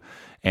do.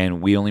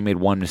 And we only made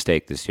one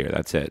mistake this year.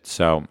 That's it.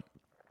 So,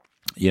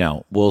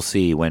 we'll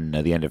see when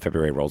the end of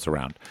February rolls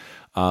around.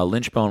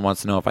 Lynchbone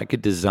wants to know, if I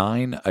could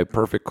design a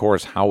perfect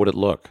course, how would it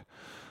look?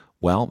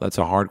 Well, that's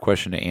a hard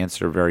question to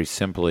answer very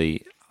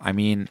simply. I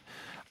mean,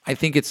 I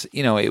think it's,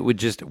 it would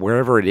just,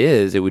 wherever it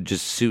is, it would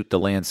just suit the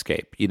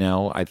landscape.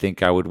 I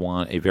think I would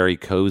want a very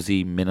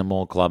cozy,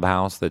 minimal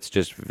clubhouse that's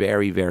just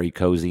very, very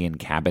cozy and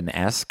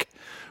cabin-esque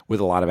with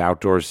a lot of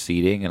outdoor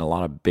seating and a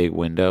lot of big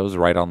windows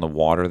right on the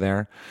water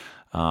there.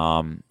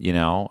 I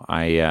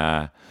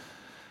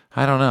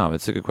don't know.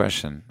 It's a good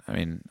question. I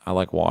mean, I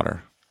like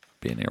water,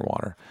 being near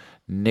water.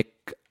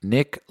 Nick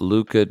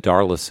Luca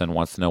Darlison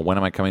wants to know, when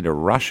am I coming to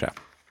Russia?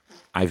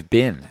 I've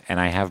been, and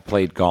I have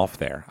played golf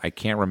there. I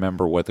can't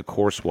remember what the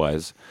course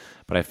was,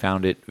 but I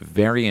found it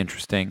very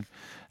interesting.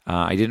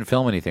 I didn't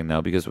film anything,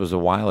 though, because it was a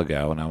while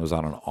ago, and I was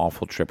on an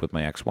awful trip with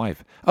my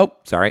ex-wife. Oh,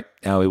 sorry.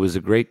 No, it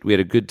was we had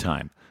a good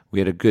time.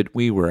 We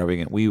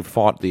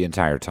fought the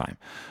entire time.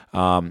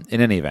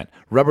 In any event,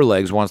 Rubber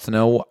Legs wants to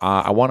know,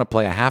 I want to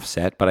play a half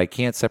set, but I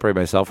can't separate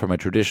myself from a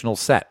traditional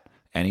set.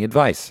 Any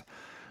advice?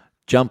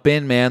 Jump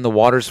in, man. The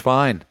water's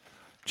fine.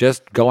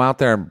 Just go out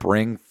there and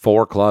bring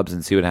 4 clubs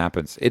and see what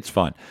happens. It's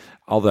fun.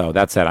 Although,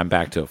 that said, I'm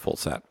back to a full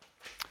set.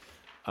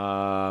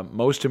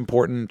 Most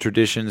important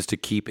traditions to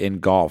keep in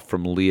golf,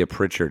 from Leah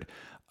Pritchard.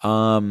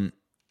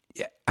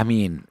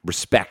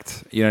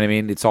 Respect. You know what I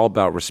mean? It's all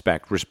about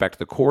respect. Respect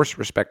the course,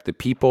 respect the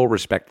people,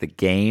 respect the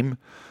game,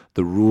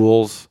 the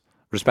rules,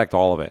 respect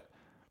all of it.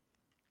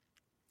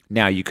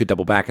 Now, you could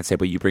double back and say,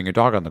 but you bring your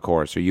dog on the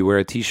course, or you wear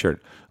a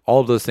T-shirt. All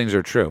of those things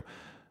are true.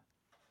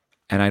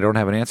 And I don't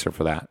have an answer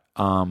for that.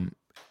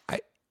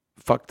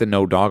 Fuck the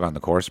no dog on the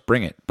course.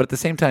 Bring it. But at the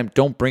same time,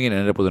 don't bring it and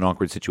end up with an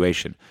awkward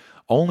situation.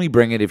 Only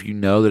bring it if you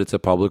know that it's a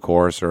public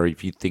course, or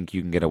if you think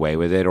you can get away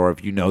with it, or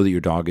if you know that your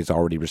dog is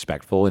already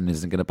respectful and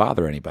isn't going to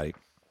bother anybody.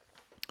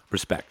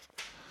 Respect.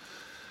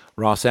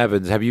 Ross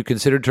Evans, have you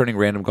considered turning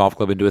Random Golf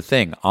Club into a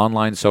thing?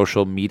 Online,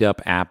 social,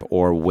 meetup app,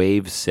 or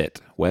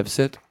WaveSit?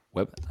 WebSit?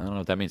 I don't know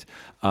what that means.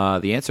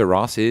 The answer,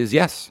 Ross, is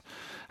yes.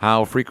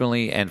 How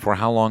frequently and for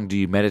how long do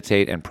you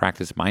meditate and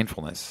practice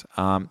mindfulness?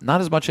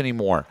 Not as much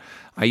anymore.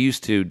 I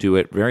used to do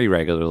it very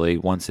regularly,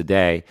 once a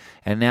day,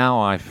 and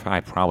now I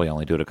probably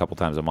only do it a couple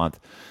times a month.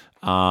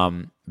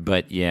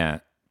 But yeah,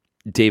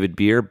 David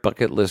Beer,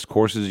 bucket list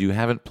courses you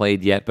haven't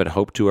played yet but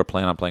hope to or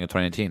plan on playing in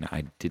 2019.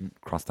 I didn't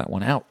cross that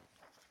one out.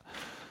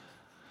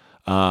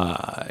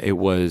 It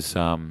was,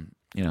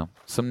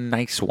 some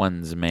nice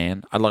ones,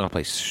 man. I'd like to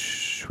play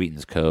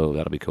Sweetens Cove.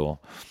 That'll be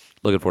cool.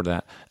 Looking forward to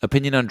that.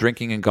 Opinion on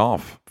drinking and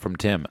golf from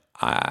Tim.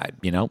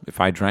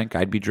 If I drank,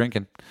 I'd be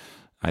drinking.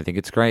 I think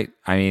it's great.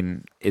 I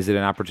mean, is it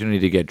an opportunity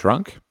to get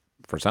drunk?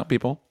 For some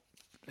people.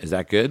 Is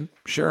that good?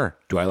 Sure.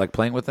 Do I like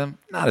playing with them?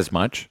 Not as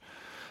much.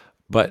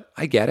 But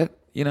I get it.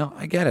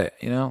 I get it.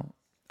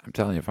 I'm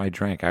telling you, if I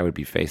drank, I would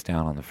be face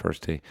down on the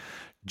first tee.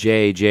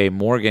 J.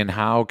 Morgan,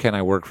 how can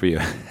I work for you?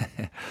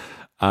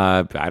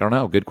 I don't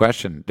know. Good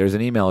question. There's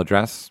an email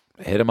address.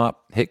 Hit him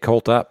up. Hit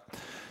Colt up.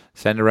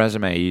 Send a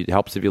resume. It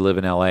helps if you live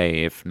in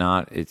L.A. If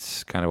not,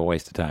 it's kind of a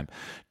waste of time.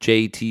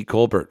 J.T.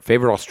 Colbert,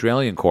 favorite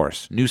Australian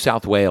course? New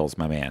South Wales,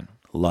 my man.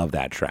 Love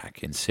that track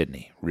in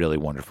Sydney. Really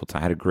wonderful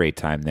time. Had a great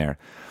time there.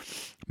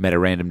 Met a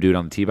random dude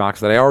on the tee box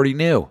that I already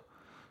knew.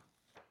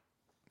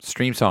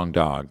 Stream Song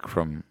Dog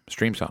from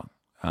Stream Song.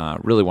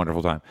 Really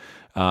wonderful time.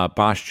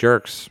 Bosch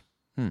Jerks.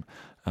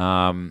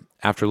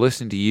 After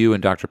listening to you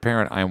and Dr.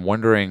 Parent, I am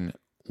wondering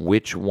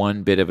which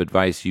one bit of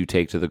advice you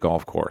take to the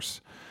golf course.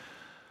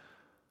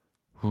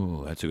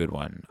 Ooh, that's a good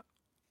one.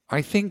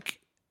 I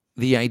think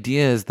the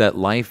idea is that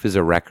life is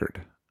a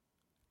record.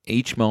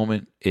 Each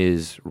moment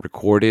is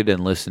recorded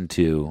and listened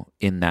to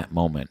in that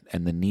moment,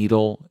 and the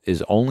needle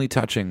is only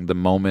touching the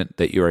moment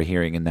that you are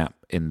hearing in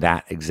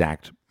that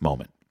exact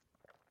moment.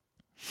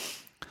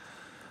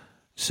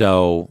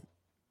 So,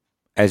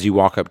 as you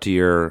walk up to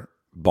your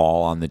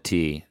ball on the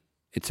tee,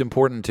 it's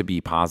important to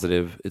be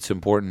positive. It's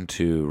important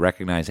to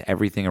recognize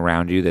everything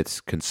around you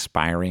that's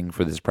conspiring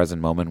for this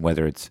present moment,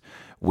 whether it's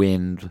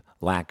wind,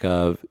 lack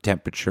of,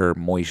 temperature,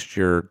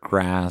 moisture,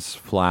 grass,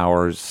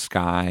 flowers,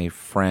 sky,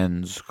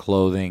 friends,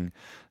 clothing,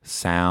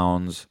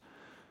 sounds.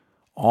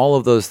 All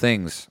of those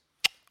things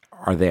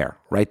are there,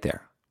 right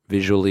there.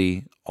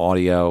 Visually,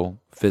 audio,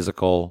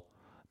 physical,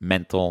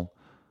 mental,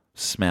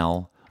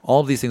 smell. All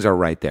of these things are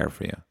right there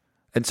for you.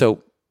 And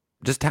so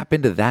just tap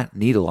into that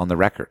needle on the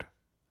record.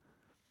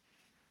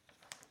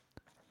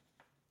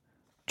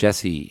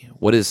 Jesse,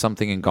 what is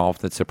something in golf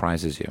that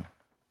surprises you?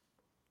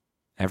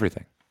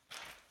 Everything.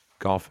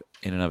 Golf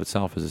in and of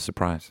itself is a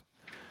surprise.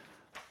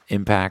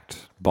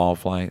 Impact, ball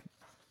flight,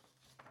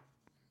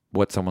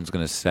 what someone's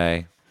going to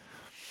say.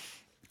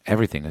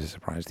 Everything is a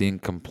surprise. The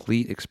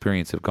incomplete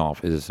experience of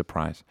golf is a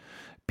surprise.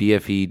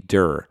 BFE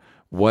Durr,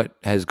 what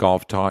has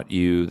golf taught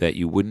you that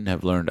you wouldn't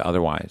have learned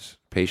otherwise?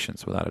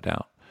 Patience, without a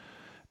doubt.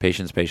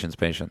 Patience, patience,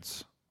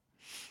 patience.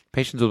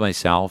 Patience with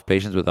myself,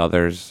 patience with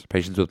others,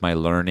 patience with my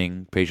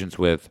learning, patience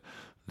with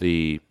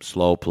the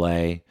slow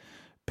play,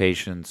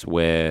 patience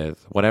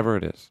with whatever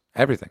it is.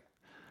 Everything.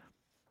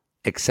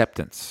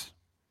 Acceptance,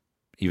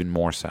 even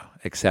more so.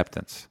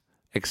 Acceptance.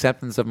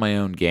 Acceptance of my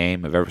own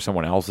game, of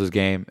someone else's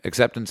game.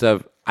 Acceptance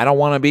of, I don't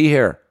want to be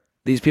here.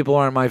 These people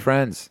aren't my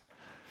friends.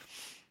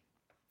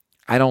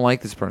 I don't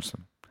like this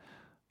person.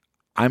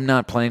 I'm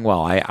not playing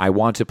well. I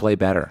want to play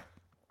better.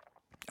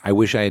 I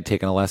wish I had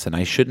taken a lesson.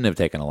 I shouldn't have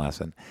taken a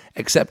lesson.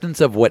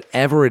 Acceptance of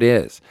whatever it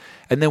is.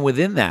 And then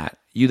within that,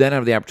 you then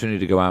have the opportunity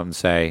to go out and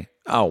say,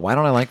 oh, why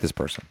don't I like this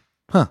person?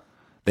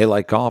 They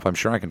like golf. I'm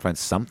sure I can find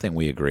something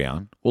we agree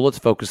on. Well, let's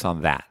focus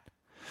on that.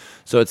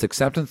 So it's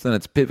acceptance, then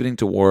it's pivoting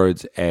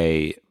towards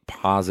a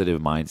positive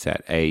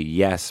mindset, a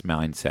yes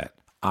mindset,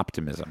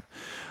 optimism.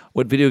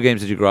 What video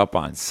games did you grow up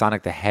on?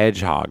 Sonic the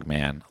Hedgehog,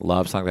 man.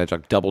 Love Sonic the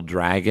Hedgehog. Double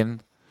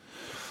Dragon.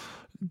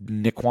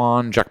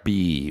 Nikwan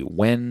Jakbi.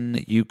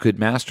 When you could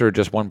master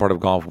just one part of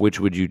golf, which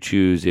would you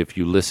choose if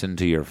you listened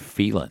to your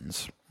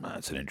feelings?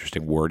 That's an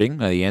interesting wording.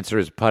 The answer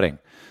is putting.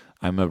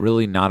 I'm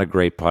really not a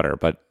great putter,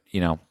 but,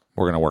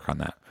 we're going to work on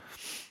that.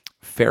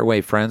 Fairway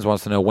Friends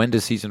wants to know, when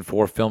does season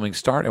 4 filming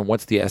start and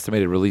what's the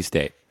estimated release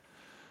date?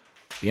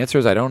 The answer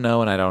is I don't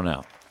know and I don't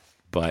know.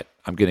 But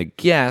I'm going to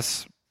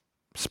guess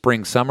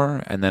spring,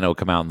 summer, and then it'll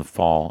come out in the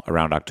fall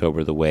around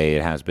October the way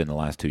it has been the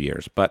last 2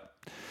 years. But,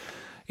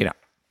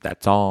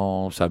 that's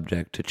all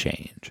subject to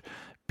change.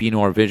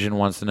 Benor Vision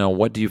wants to know,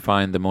 what do you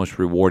find the most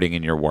rewarding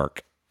in your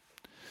work?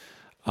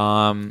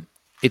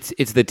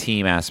 It's the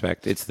team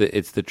aspect. It's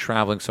the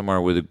traveling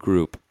somewhere with a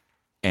group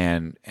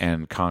and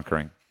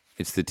conquering.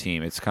 It's the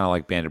team. It's kind of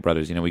like Band of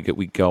Brothers. We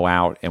go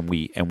out and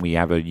we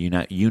have a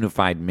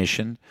unified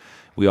mission.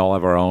 We all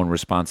have our own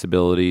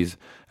responsibilities,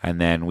 and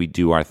then we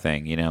do our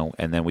thing.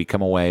 And then we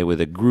come away with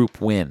a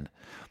group win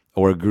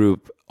or a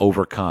group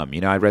overcome.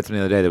 I read something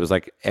the other day that was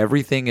like,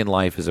 everything in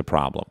life is a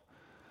problem.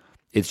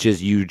 It's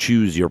just you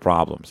choose your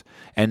problems.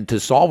 And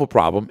to solve a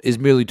problem is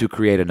merely to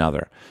create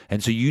another.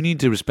 And so you need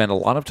to spend a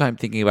lot of time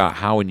thinking about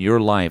how in your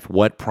life,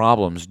 what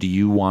problems do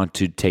you want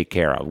to take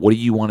care of? What do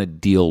you want to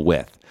deal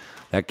with?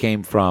 That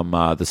came from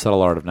The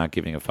Subtle Art of Not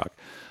Giving a Fuck.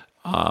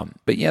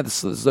 But yeah,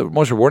 the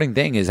most rewarding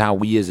thing is how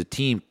we as a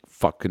team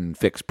fucking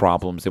fix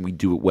problems, and we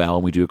do it well,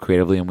 and we do it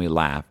creatively, and we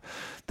laugh.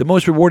 The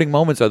most rewarding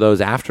moments are those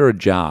after a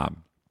job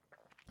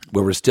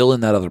where we're still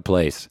in that other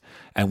place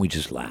and we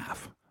just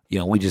laugh.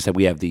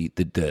 We have the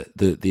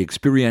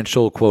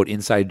experiential quote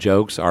inside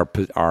jokes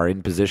are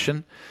in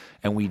position,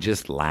 and we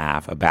just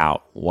laugh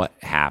about what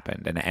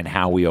happened and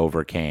how we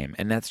overcame,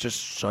 and that's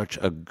just such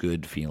a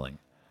good feeling.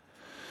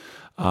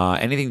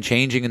 Anything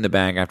changing in the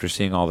bag after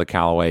seeing all the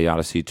Callaway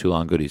Odyssey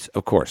Toulon goodies?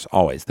 Of course,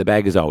 always. The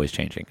bag is always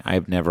changing. I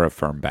have never a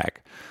firm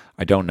bag.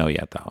 I don't know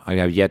yet, though. I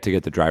have yet to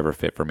get the driver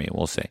fit for me.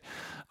 We'll see.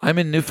 I'm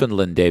in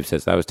Newfoundland, Dave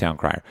says. That was Town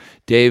Crier.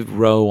 Dave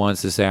Rowe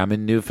wants to say, I'm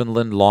in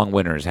Newfoundland, long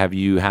winters. Have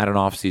you had an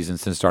off season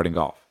since starting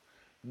golf?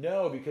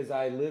 No, because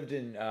I lived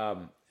in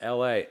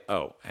L.A.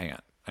 Oh, hang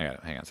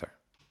on, sir.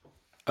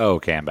 Oh,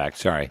 okay, I'm back.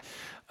 Sorry.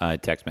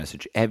 Text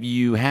message. Have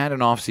you had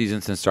an off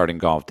season since starting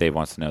golf? Dave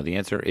wants to know. The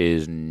answer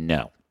is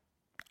no.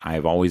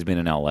 I've always been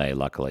in L.A.,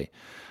 luckily.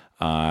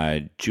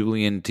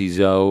 Julian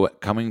Tizot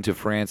coming to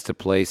France to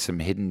play some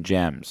hidden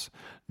gems.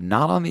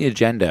 Not on the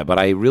agenda, but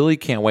I really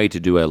can't wait to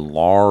do a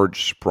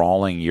large,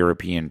 sprawling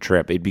European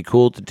trip. It'd be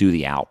cool to do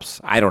the Alps.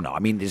 I don't know. I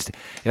mean, if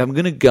I'm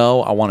going to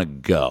go, I want to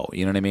go.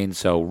 You know what I mean?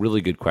 So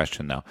really good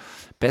question, though.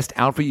 Best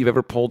outfit you've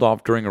ever pulled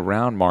off during a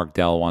round, Mark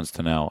Dell wants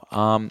to know.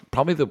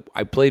 Probably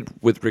I played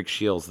with Rick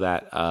Shields,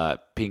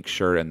 that pink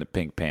shirt and the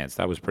pink pants.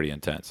 That was pretty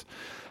intense.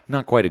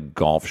 Not quite a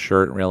golf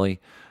shirt, really.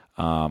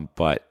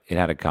 But it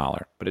had a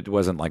collar. But it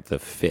wasn't like the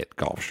fit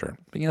golf shirt.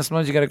 But,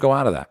 sometimes you got to go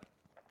out of that.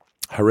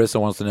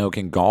 Harissa wants to know,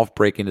 can golf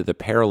break into the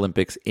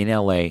Paralympics in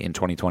LA in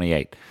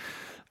 2028?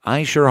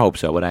 I sure hope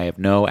so, but I have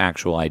no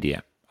actual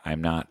idea. I'm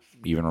not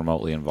even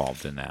remotely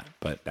involved in that,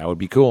 but that would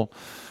be cool.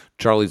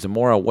 Charlie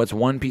Zamora, what's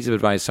one piece of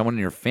advice someone in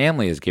your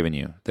family has given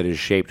you that has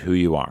shaped who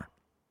you are?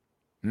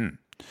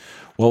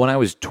 Well, when I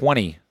was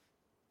 20,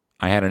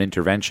 I had an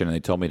intervention, and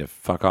they told me to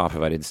fuck off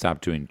if I didn't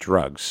stop doing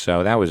drugs.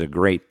 So that was a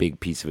great big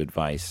piece of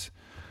advice.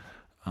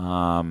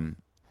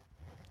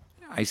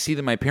 I see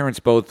that my parents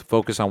both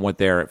focus on what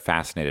they're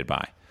fascinated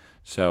by.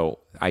 So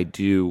I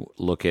do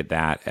look at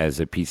that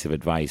as a piece of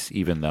advice,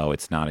 even though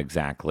it's not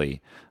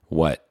exactly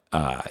what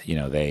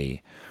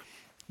they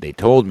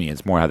told me.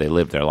 It's more how they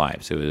lived their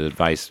lives. It was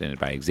advice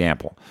by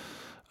example.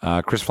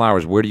 Chris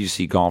Flowers, where do you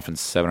see golf in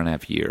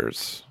 7.5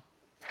 years?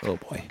 Oh,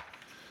 boy.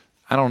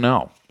 I don't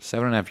know.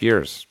 7.5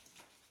 years.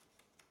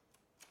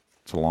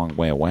 It's a long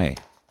way away.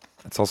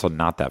 It's also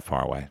not that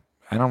far away.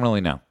 I don't really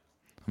know.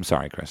 I'm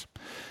sorry, Chris.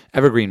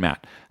 Evergreen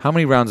Matt, how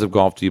many rounds of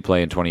golf do you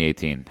play in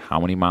 2018?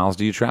 How many miles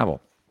do you travel?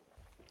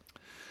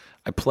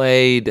 I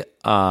played,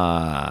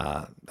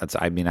 I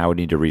would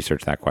need to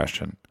research that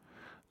question.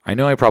 I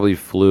know I probably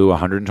flew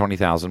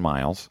 120,000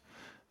 miles.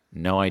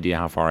 No idea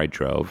how far I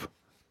drove.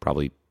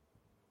 Probably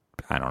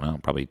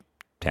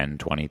 10,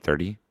 20,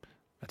 30.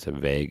 That's a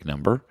vague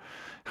number.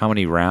 How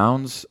many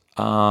rounds?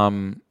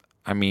 Probably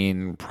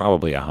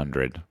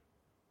 100.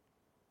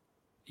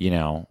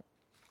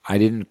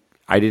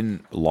 I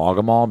didn't log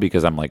them all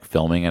because I'm like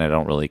filming and I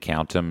don't really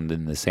count them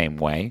in the same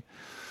way.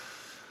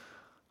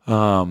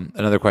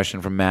 Another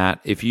question from Matt.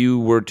 If you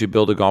were to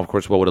build a golf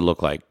course, what would it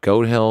look like?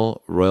 Goat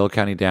Hill, Royal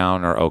County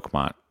Down, or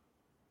Oakmont?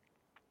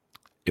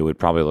 It would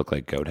probably look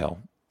like Goat Hill.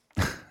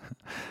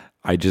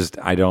 I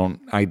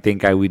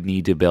think I would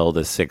need to build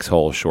a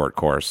 6-hole short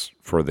course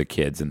for the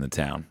kids in the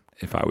town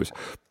if I was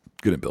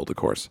going to build a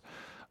course.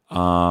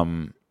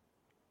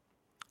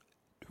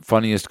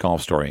 Funniest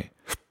golf story.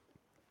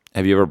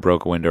 Have you ever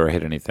broke a window or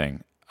hit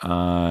anything?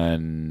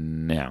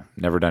 No,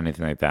 never done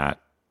anything like that.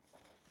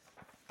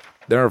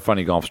 There are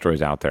funny golf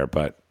stories out there,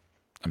 but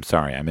I'm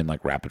sorry, I'm in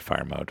like rapid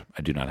fire mode.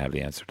 I do not have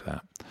the answer to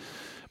that.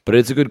 But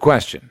it's a good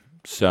question,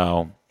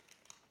 so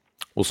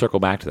we'll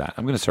circle back to that.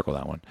 I'm going to circle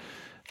that one.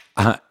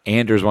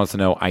 Anders wants to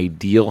know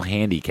ideal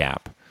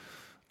handicap.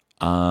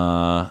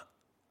 I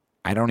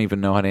don't even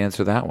know how to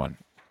answer that one.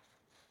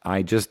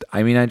 I don't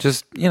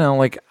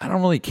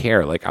really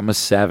care. Like, I'm a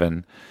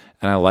 7.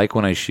 And I like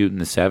when I shoot in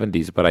the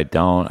 70s, but I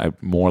don't. I'm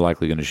more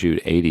likely going to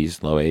shoot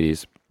 80s, low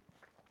 80s.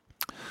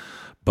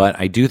 But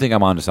I do think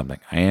I'm onto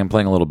something. I am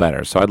playing a little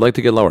better. So I'd like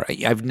to get lower.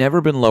 I've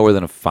never been lower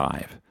than a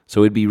 5.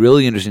 So it'd be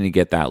really interesting to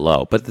get that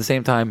low. But at the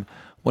same time,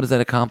 what does that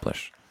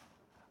accomplish?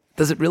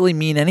 Does it really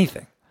mean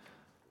anything?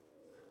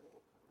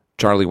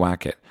 Charlie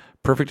Wackett.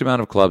 Perfect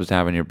amount of clubs to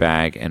have in your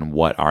bag, and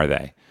what are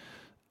they?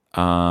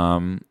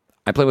 I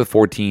play with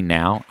 14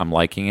 now. I'm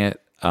liking it.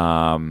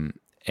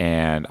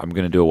 And I'm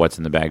going to do a What's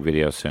in the Bag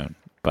video soon.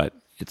 But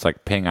it's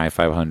like Ping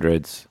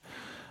i500s,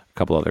 a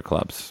couple other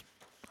clubs.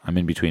 I'm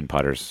in between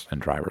putters and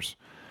drivers.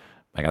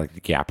 I got like the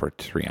Gapper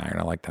 3-iron.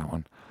 I like that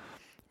one.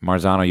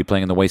 Marzano, you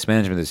playing in the Waste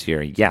Management this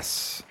year?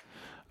 Yes.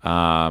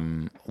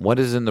 What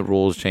is in the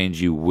rules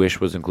change you wish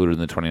was included in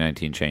the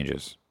 2019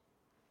 changes?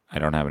 I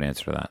don't have an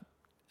answer to that.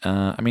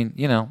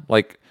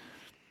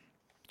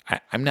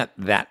 I'm not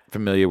that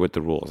familiar with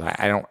the rules.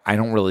 I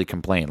don't really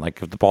complain.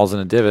 Like, if the ball's in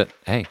a divot,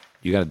 hey,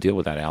 you got to deal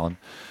with that, Alan.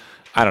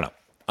 I don't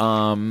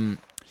know.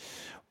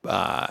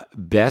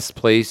 Best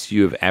place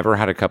you have ever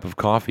had a cup of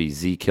coffee?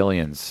 Z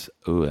Killian's.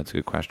 Ooh, that's a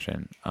good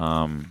question.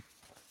 I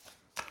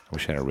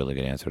wish I had a really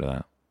good answer to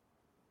that.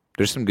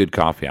 There's some good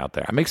coffee out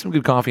there. I make some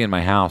good coffee in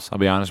my house, I'll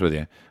be honest with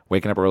you.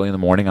 Waking up early in the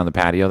morning on the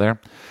patio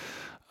there.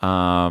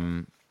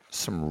 Some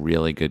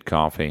really good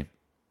coffee.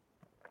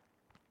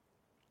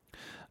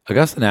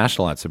 Augusta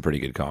National had some pretty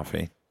good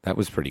coffee. That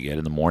was pretty good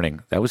in the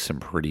morning. That was some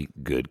pretty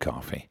good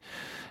coffee.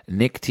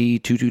 Nick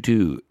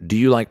T222, do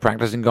you like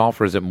practicing golf,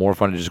 or is it more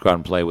fun to just go out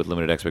and play with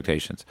limited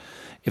expectations?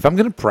 If I'm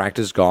going to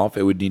practice golf,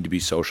 it would need to be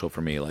social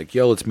for me. Like,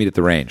 yo, let's meet at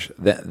the range.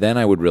 Then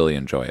I would really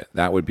enjoy it.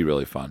 That would be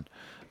really fun.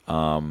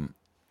 I'm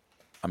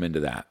into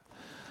that.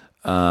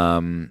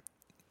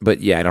 But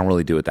yeah, I don't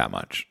really do it that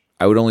much.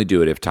 I would only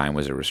do it if time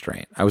was a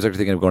restraint. I was actually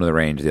thinking of going to the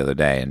range the other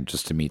day and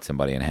just to meet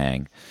somebody and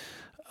hang.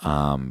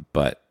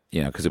 But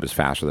because it was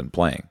faster than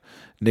playing.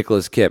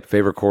 Nicholas Kipp,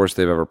 favorite course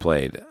they've ever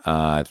played.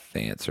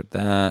 They answered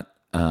that.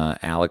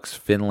 Alex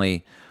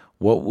Finley,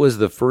 what was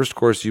the first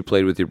course you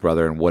played with your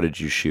brother, and what did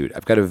you shoot?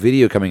 I've got a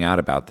video coming out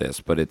about this,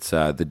 but it's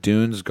the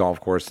Dunes Golf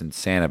Course in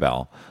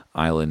Sanibel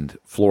Island,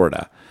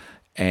 Florida,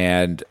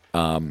 and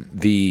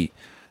the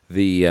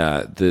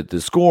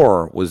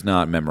score was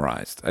not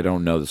memorized. I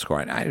don't know the score.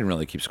 I didn't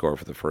really keep score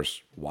for the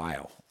first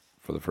while,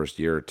 for the first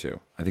year or two.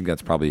 I think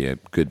that's probably a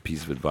good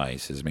piece of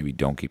advice, is maybe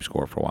don't keep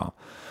score for a while.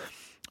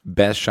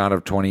 Best shot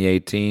of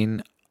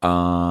 2018,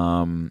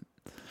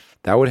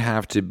 that would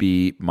have to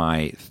be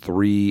my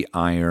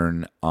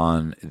 3-iron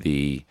on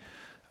the,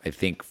 I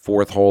think,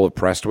 4th hole of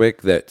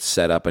Prestwick that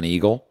set up an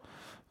eagle.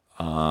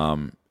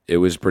 It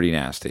was pretty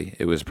nasty.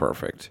 It was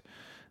perfect.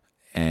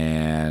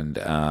 And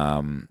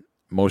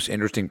most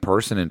interesting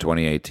person in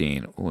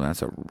 2018. Oh,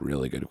 that's a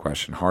really good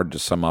question. Hard to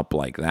sum up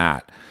like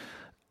that.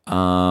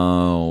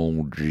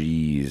 Oh,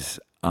 geez.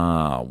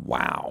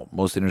 Wow.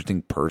 Most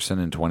interesting person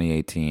in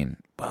 2018.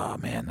 Oh,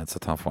 man, that's a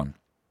tough one.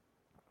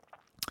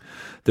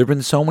 There have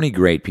been so many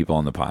great people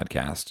on the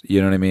podcast.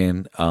 You know what I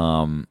mean?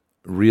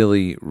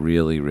 Really,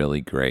 really,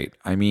 really great.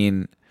 I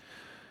mean,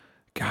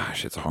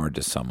 gosh, it's hard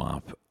to sum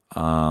up.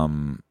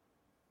 I'm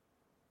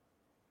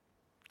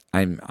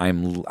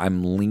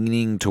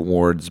leaning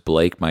towards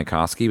Blake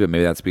Mykoski, but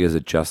maybe that's because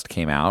it just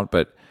came out.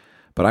 But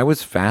I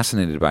was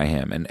fascinated by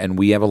him, and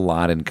we have a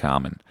lot in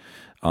common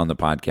on the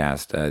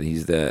podcast.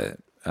 He's the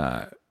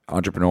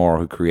entrepreneur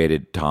who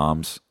created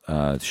Tom's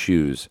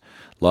shoes,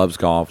 loves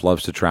golf,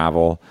 loves to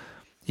travel.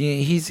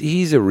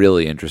 He's a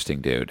really interesting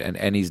dude,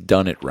 and he's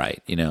done it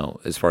right,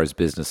 as far as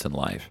business and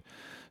life.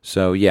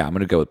 So, yeah, I'm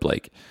going to go with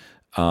Blake.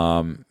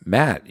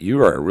 Matt,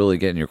 you are really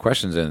getting your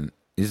questions in.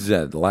 These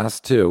are the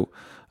last two.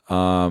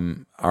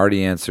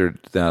 Already answered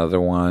the other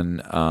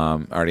one.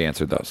 Already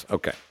answered those.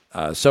 Okay.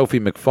 Sophie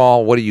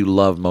McFall, what do you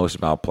love most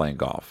about playing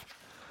golf?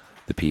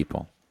 The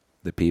people.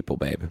 The people,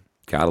 baby.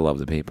 Gotta love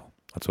the people.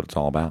 That's what it's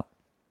all about.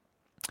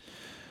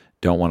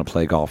 Don't want to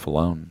play golf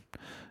alone.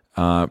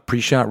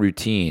 Pre-shot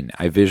routine.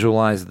 I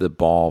visualize the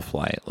ball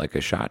flight like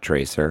a shot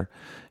tracer,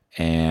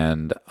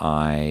 and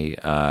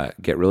I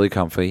get really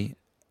comfy,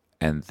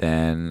 and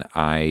then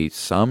I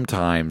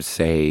sometimes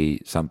say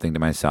something to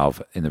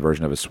myself in the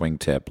version of a swing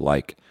tip,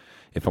 like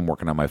if I'm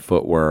working on my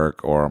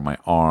footwork or my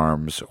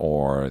arms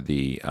or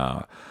the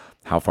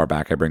how far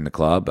back I bring the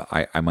club,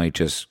 I might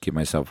just give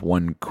myself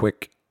one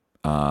quick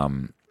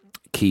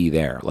key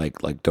there,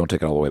 like don't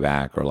take it all the way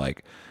back, or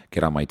like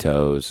get on my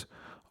toes,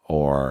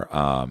 or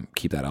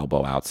keep that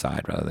elbow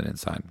outside rather than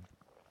inside.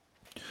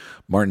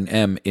 Martin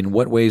M., in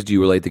what ways do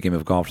you relate the game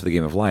of golf to the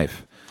game of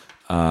life?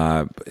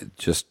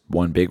 Just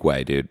one big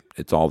way, dude.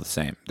 It's all the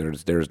same.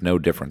 There's no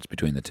difference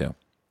between the two.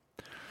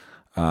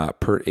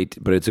 But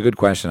it's a good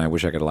question. I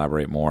wish I could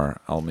elaborate more.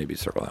 I'll maybe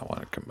circle that one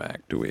and come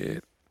back to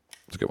it.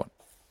 It's a good one.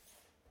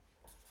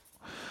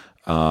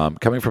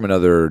 Coming from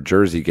another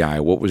Jersey guy,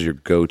 what was your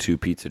go-to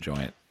pizza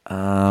joint?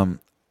 I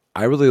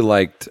really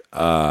liked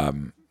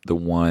the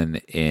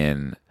one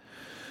in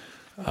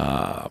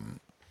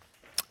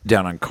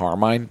down on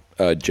Carmine,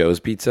 Joe's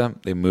Pizza.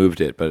 They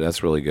moved it, but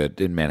that's really good,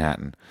 in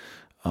Manhattan.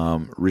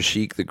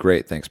 Rashik the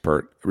Great, thanks,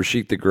 Pert.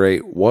 Rashik the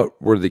Great, what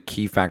were the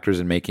key factors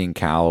in making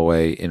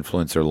Callaway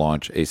Influencer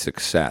launch a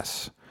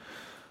success?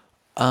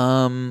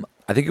 I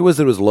think it was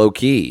low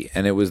key,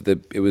 and it was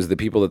the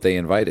people that they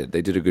invited.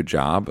 They did a good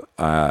job.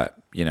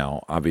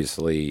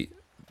 Obviously,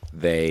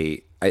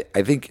 I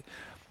think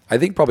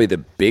probably the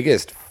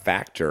biggest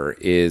factor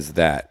is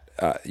that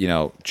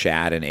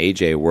Chad and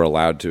AJ were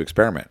allowed to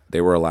experiment.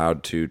 They were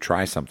allowed to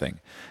try something,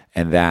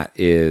 and that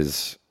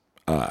is.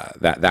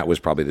 That was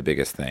probably the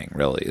biggest thing,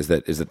 really, is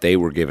that they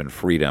were given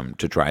freedom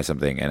to try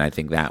something, and I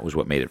think that was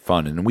what made it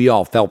fun. And we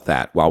all felt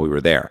that while we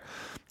were there.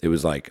 It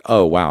was like,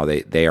 oh, wow,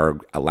 they are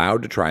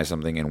allowed to try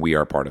something, and we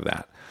are part of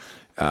that.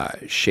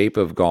 Shape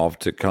of golf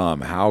to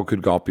come. How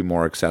could golf be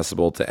more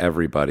accessible to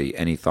everybody?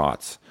 Any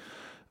thoughts?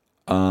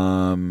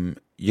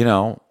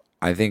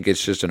 I think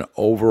it's just an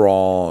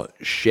overall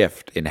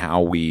shift in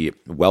how we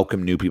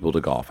welcome new people to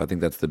golf. I think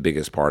that's the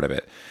biggest part of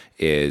it,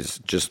 is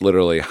just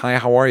literally, hi,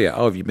 how are you?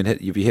 Oh, have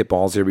you hit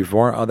balls here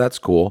before? Oh, that's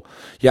cool.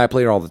 Yeah, I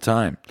play here all the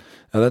time.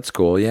 Oh, that's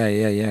cool.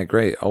 Yeah,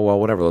 great. Oh, well,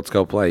 whatever. Let's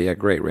go play. Yeah,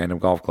 great. Random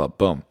golf club.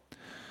 Boom.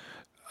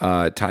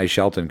 Ty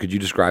Shelton, could you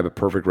describe a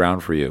perfect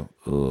round for you?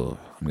 Ooh,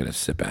 I'm going to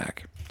sit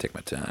back, take my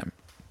time.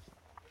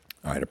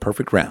 All right, a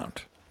perfect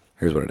round.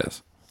 Here's what it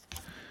is.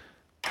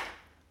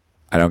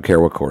 I don't care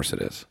what course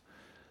it is.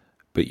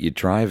 But you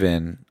drive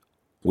in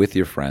with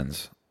your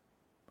friends,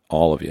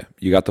 all of you.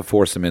 You got the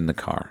foursome in the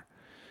car.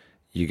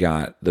 You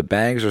got the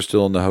bags are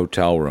still in the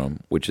hotel room,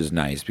 which is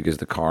nice because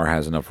the car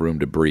has enough room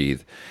to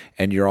breathe.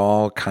 And you're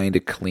all kind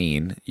of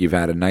clean. You've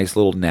had a nice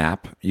little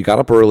nap. You got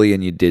up early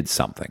and you did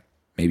something.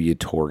 Maybe you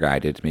tour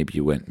guided. Maybe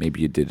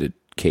you did a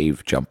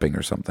cave jumping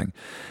or something.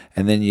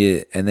 And then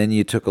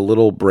you took a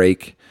little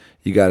break.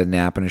 You got a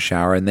nap and a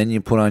shower, and then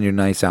you put on your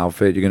nice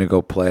outfit. You're going to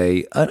go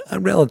play a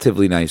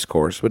relatively nice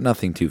course, but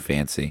nothing too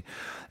fancy.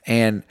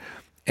 And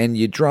And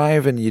you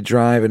drive and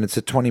it's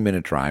a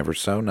 20-minute drive or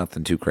so,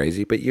 nothing too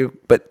crazy,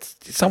 but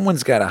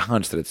someone's got a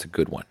hunch that it's a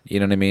good one. You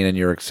know what I mean? And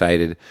you're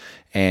excited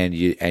and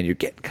you're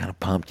getting kind of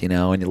pumped, and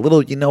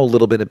you know a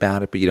little bit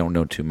about it, but you don't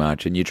know too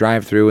much. And you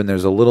drive through and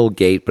there's a little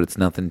gate, but it's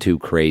nothing too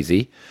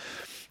crazy.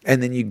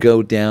 And then you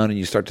go down and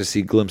you start to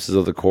see glimpses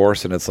of the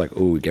course, and it's like,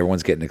 ooh,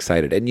 everyone's getting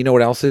excited. And you know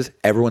what else is?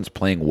 Everyone's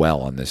playing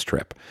well on this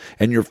trip.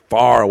 And you're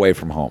far away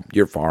from home.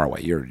 You're far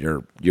away.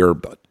 You're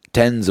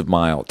tens of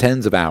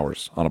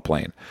hours on a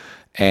plane.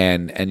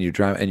 And you're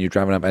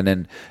driving up, and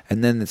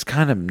then it's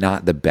kind of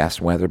not the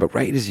best weather, but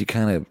right as you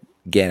kind of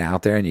get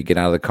out there and you get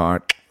out of the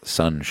car,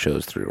 sun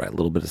shows through, right? A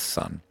little bit of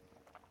sun.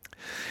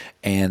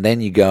 And then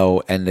you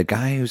go, and the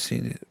guy who's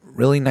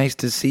really nice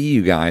to see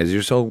you guys.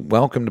 You're so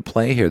welcome to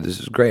play here. This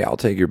is great. I'll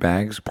take your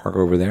bags, park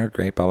over there.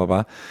 Great, blah, blah,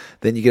 blah.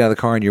 Then you get out of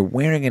the car and you're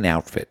wearing an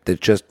outfit that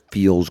just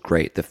feels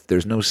great.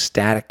 There's no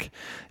static.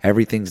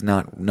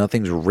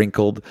 Nothing's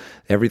wrinkled.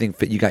 Everything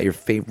fit. You got your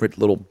favorite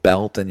little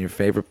belt and your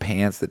favorite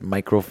pants that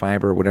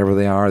microfiber, whatever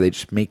they are. They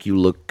just make you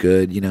look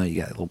good. You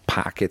got little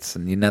pockets,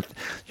 and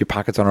your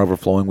pockets aren't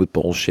overflowing with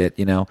bullshit,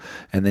 And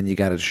then you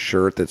got a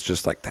shirt that's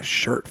just like, that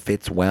shirt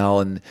fits well,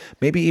 and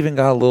maybe even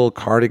got a little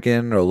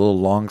cardigan or a little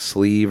long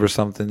sleeve or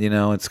something,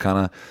 It's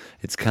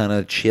kind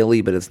of chilly,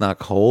 but it's not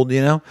cold,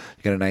 You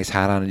got a nice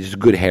hat on, and just a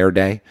good hair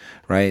day,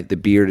 right? The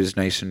beard is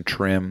nice and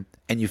trim,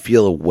 and you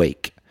feel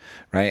awake,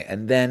 right?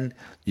 And then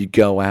you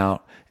go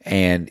out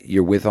and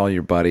you're with all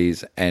your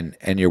buddies, and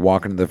you're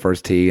walking to the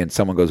first tee, and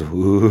someone goes,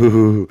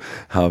 ooh,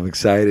 I'm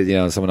excited.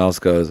 Someone else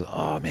goes,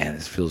 oh man,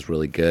 this feels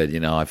really good.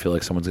 I feel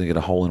like someone's going to get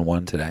a hole in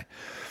one today.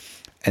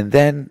 And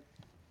then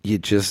you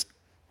just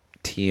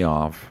tee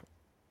off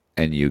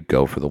and you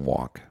go for the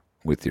walk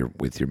with your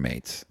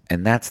mates.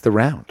 And that's the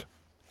round.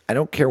 I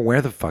don't care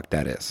where the fuck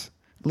that is.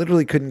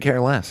 Literally couldn't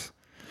care less.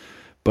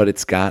 But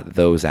it's got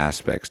those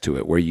aspects to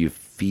it where you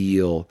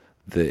feel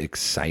the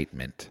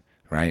excitement,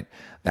 right?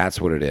 That's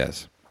what it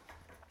is.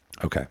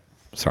 Okay.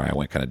 Sorry, I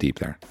went kind of deep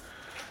there.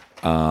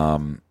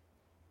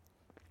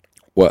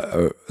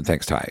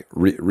 Thanks, Ty.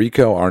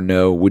 Rico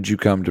Arnaud, would you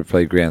come to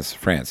play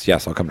France?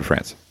 Yes, I'll come to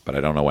France, but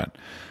I don't know when.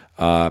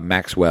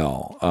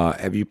 Maxwell,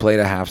 have you played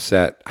a half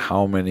set?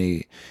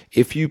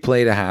 If you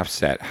played a half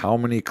set, how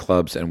many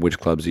clubs and which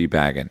clubs are you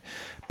bagging?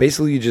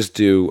 Basically, you just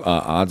do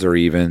odds or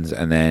evens,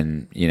 and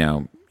then,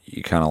 you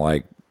kind of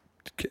like,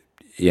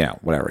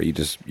 whatever.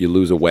 You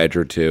lose a wedge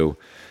or two,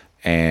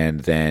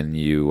 and then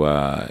you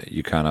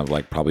kind of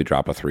like probably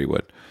drop a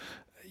 3-wood.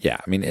 Yeah,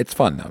 I mean, it's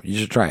fun, though. You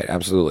should try it.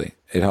 Absolutely.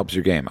 It helps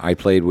your game. I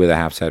played with a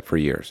half set for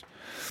years.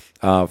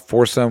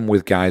 Foursome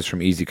with guys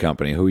from Easy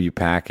Company. Who are you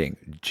packing?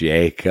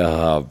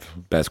 Jacob.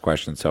 Best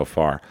question so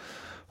far.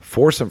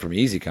 Foursome from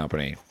Easy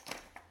Company.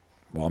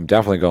 Well, I'm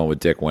definitely going with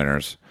Dick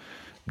Winters.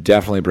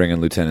 Definitely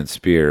bringing Lieutenant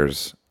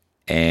Spears.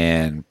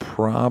 And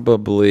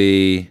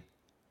probably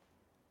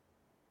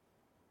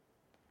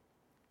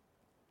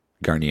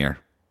Garnier.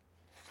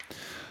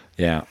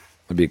 Yeah,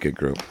 it'd be a good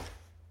group.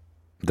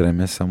 Did I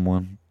miss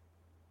someone?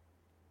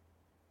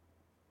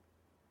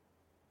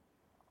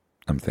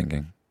 I'm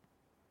thinking.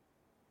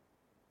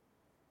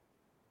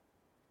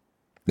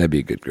 That'd be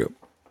a good group.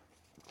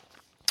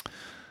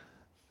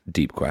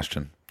 Deep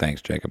question.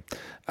 Thanks, Jacob.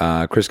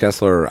 Chris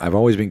Kessler, I've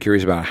always been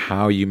curious about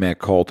how you met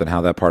Colt and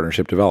how that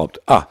partnership developed.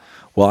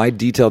 Well, I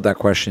detailed that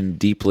question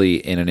deeply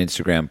in an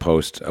Instagram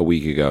post a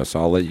week ago,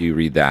 so I'll let you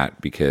read that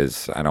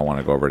because I don't want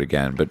to go over it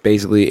again. But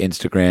basically,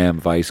 Instagram,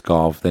 Vice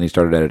Golf, then he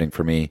started editing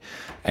for me,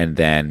 and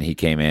then he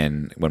came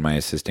in when my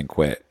assistant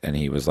quit, and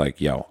he was like,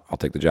 yo, I'll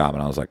take the job.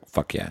 And I was like,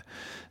 fuck yeah.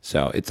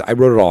 So I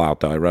wrote it all out,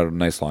 though. I wrote a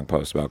nice long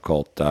post about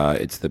Colt.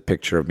 It's the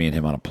picture of me and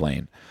him on a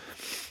plane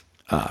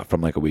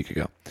from like a week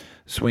ago.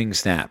 Swing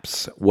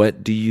Snaps,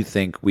 what do you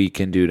think we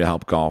can do to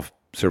help golf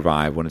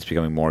survive when it's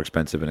becoming more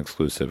expensive and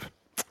exclusive?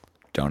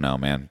 Don't know,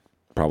 man.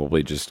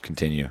 Probably just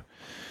continue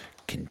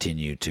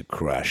to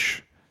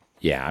crush.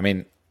 Yeah, I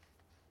mean,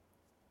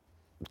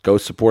 go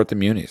support the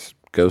munis.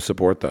 Go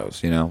support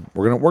those. We're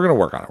gonna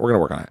work on it. We're gonna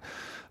work on it.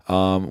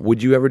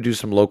 Would you ever do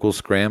some local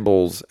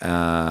scrambles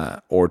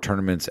or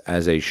tournaments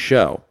as a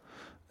show?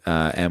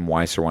 M.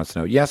 Weiser wants to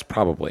know. Yes,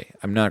 probably.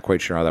 I'm not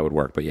quite sure how that would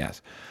work, but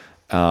yes.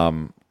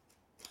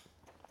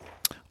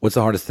 What's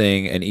the hardest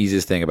thing and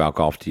easiest thing about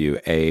golf to you?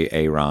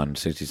 Ron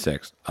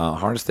 66.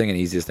 Hardest thing and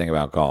easiest thing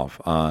about golf.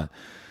 I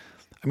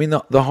mean,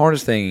 the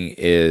hardest thing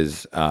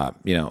is,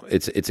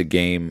 it's a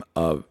game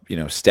of,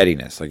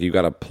 steadiness. Like you've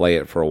got to play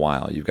it for a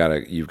while. You've got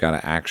to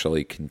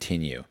actually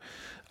continue.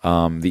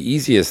 The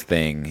easiest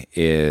thing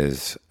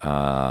is,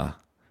 well,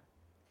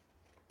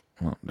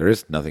 there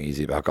is nothing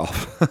easy about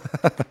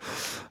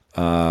golf.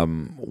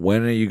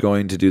 When are you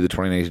going to do the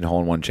 2019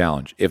 hole-in-one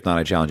challenge? If not,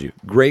 I challenge you.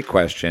 Great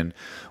question.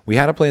 We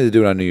had a plan to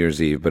do it on New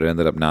Year's Eve, but it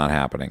ended up not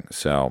happening,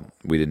 so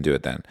we didn't do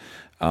it then.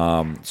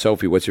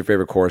 Sophie, what's your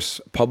favorite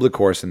public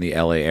course in the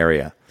LA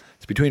area?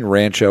 It's between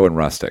Rancho and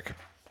Rustic.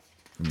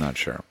 I'm not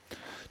sure.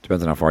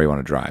 Depends on how far you want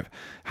to drive.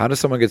 How does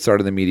someone get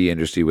started in the media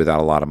industry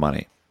without a lot of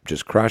money?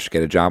 Just crush,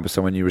 get a job with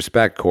someone you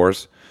respect,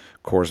 course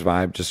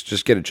vibe.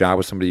 Just get a job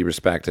with somebody you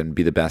respect and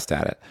be the best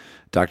at it.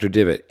 Dr.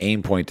 Divot,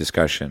 aim point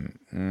discussion.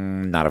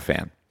 Not a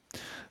fan.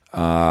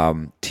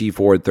 T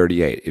Ford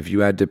 38. If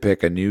you had to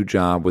pick a new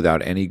job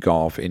without any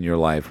golf in your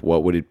life,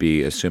 what would it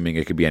be, assuming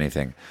it could be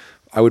anything?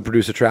 I would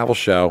produce a travel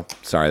show.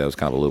 Sorry, that was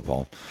kind of a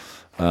loophole.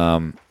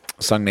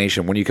 Sung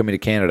Nation, when are you coming to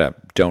Canada?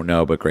 Don't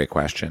know, but great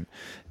question.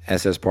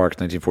 SS Parks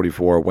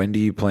 1944. When do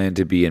you plan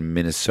to be in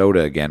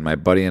Minnesota again? My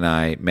buddy and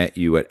I met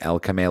you at El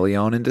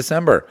Camaleon in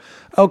December.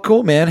 Oh,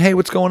 cool, man. Hey,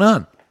 what's going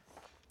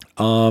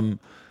on?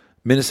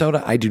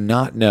 Minnesota, I do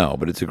not know,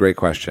 but it's a great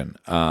question.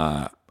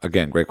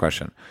 Again, great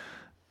question.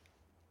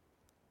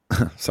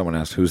 Someone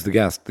asked, who's the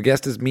guest? The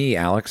guest is me,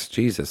 Alex.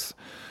 Jesus.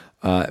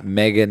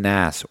 Mega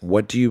Nass,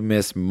 what do you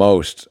miss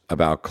most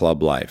about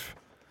club life?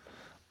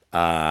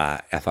 I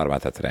thought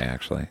about that today,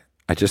 actually.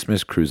 I just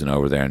miss cruising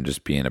over there and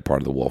just being a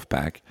part of the wolf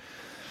pack.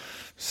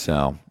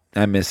 So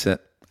I miss it.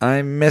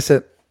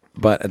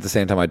 But at the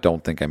same time, I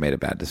don't think I made a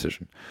bad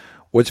decision.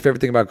 What's your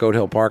favorite thing about Goat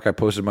Hill Park? I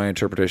posted my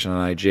interpretation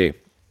on IG.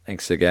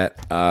 Thanks, Saget.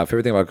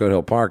 Favorite thing about Goat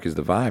Hill Park is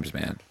the vibes,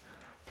 man.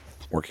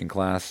 Working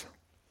class,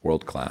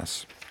 world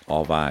class,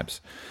 all vibes.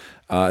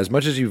 As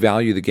much as you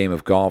value the game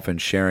of golf and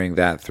sharing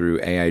that through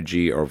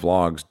AIG or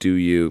vlogs, do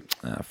you...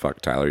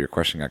 fuck, Tyler, your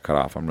question got cut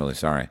off. I'm really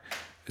sorry.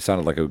 It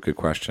sounded like a good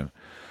question.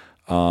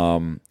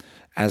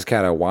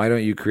 Azcata, why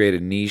don't you create a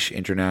niche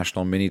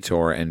international mini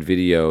tour and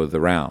video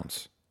the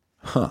rounds?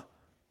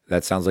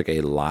 That sounds like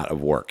a lot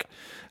of work.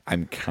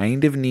 I'm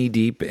kind of knee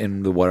deep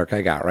in the work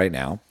I got right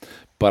now,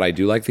 but I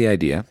do like the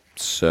idea.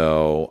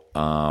 So,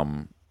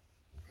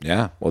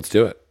 yeah, let's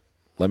do it.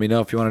 Let me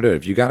know if you want to do it.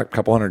 If you got a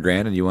couple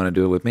 $100,000 and you want to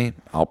do it with me,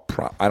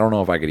 I don't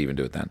know if I could even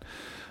do it then.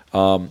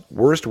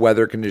 Worst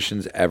weather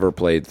conditions ever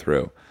played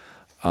through.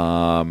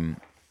 I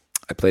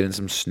played in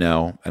some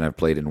snow and I've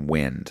played in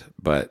wind,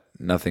 but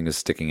nothing is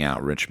sticking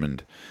out,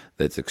 Richmond,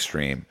 that's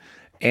extreme.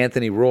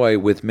 Anthony Roy,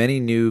 with many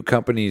new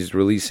companies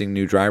releasing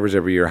new drivers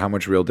every year, how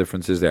much real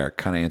difference is there?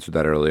 Kind of answered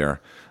that earlier.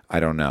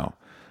 I don't know.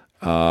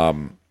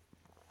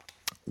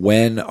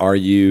 When are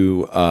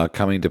you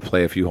coming to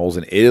play a few holes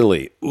in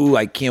Italy? Ooh,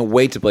 I can't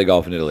wait to play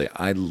golf in Italy.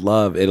 I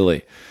love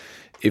Italy.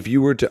 If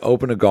you were to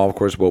open a golf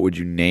course, what would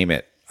you name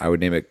it? I would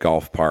name it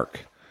Golf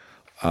Park.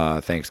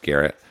 Thanks,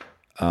 Garrett.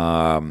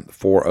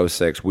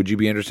 406. Would you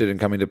be interested in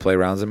coming to play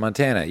rounds in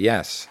Montana?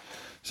 Yes.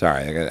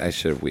 Sorry, I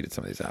should have weeded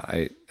some of these out.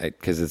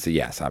 Because it's a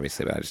yes,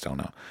 obviously, but I just don't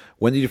know.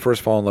 When did you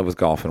first fall in love with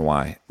golf and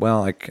why?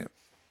 Well, hang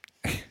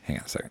on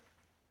a second.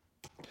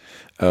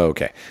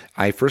 Okay.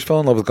 I first fell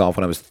in love with golf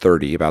when I was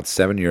 30, about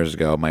 7 years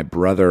ago. My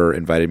brother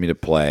invited me to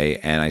play,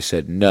 and I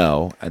said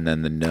no, and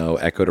then the no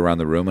echoed around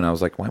the room, and I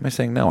was like, why am I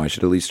saying no? I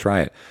should at least try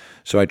it.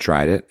 So I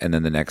tried it, and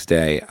then the next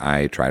day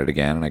I tried it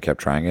again, and I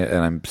kept trying it, and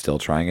I'm still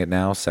trying it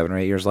now 7 or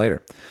 8 years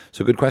later.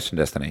 So good question,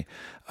 Destiny.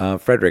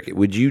 Frederick,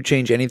 would you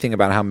change anything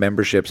about how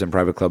memberships and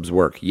private clubs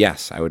work?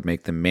 Yes, I would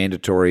make them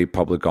mandatory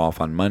public golf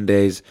on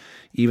Mondays.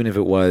 Even if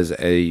it was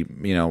a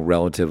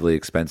relatively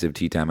expensive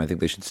tee time, I think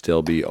they should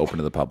still be open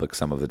to the public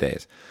some of the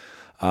days.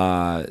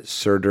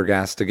 Sir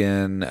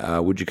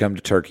Dergastigan, would you come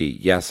to Turkey?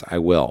 Yes, I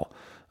will.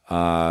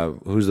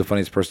 Who's the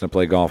funniest person to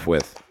play golf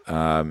with?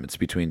 It's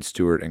between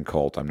Stewart and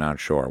Colt. I'm not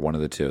sure. One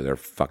of the two. They're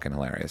fucking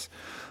hilarious.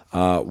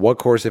 What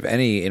course, if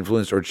any,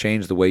 influenced or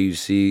changed the way you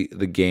see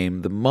the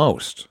game the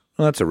most?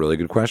 Well, that's a really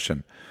good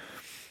question.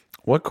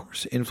 What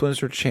course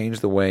influenced or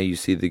changed the way you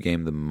see the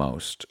game the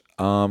most?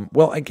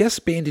 Well, I guess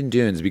Bandon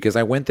Dunes, because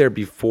I went there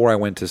before I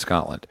went to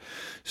Scotland.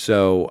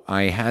 So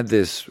I had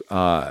this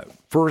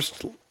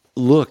first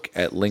look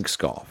at links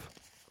golf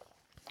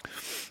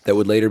that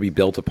would later be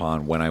built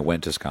upon when I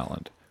went to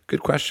Scotland.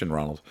 Good question,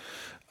 Ronald.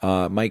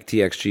 Mike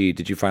TXG,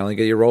 did you finally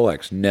get your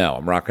Rolex? No,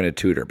 I'm rocking a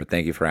Tudor, but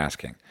thank you for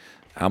asking.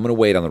 I'm going to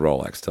wait on the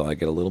Rolex till I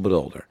get a little bit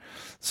older.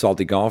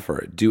 Salty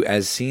Golfer, do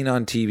as seen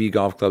on TV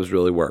golf clubs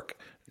really work?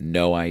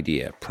 No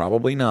idea.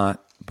 Probably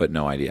not, but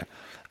no idea.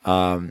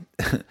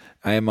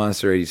 I am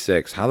Monster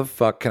 86. How the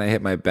fuck can I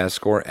hit my best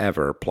score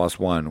ever,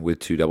 +1, with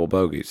 2 double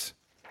bogeys?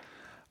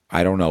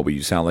 I don't know, but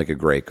you sound like a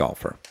great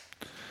golfer.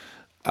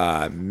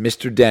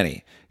 Mr.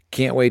 Denny,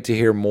 can't wait to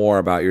hear more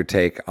about your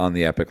take on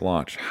the Epic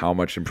launch. How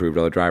much improved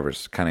other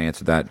drivers? Kind of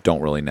answered that.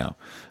 Don't really know.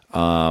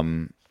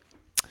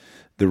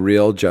 The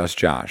real Just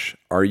Josh.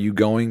 Are you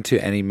going to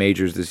any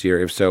majors this year?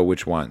 If so,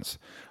 which ones?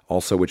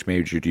 Also, which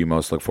major do you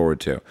most look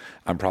forward to?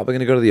 I'm probably going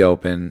to go to the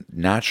Open.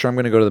 Not sure I'm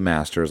going to go to the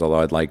Masters, although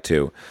I'd like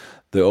to.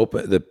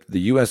 The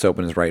U.S.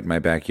 Open is right in my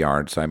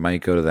backyard, so I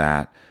might go to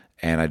that.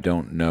 And I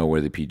don't know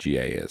where the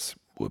PGA is.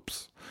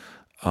 Whoops.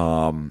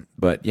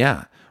 But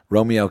yeah,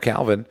 Romeo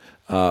Calvin.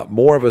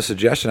 More of a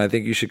suggestion. I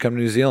think you should come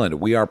to New Zealand.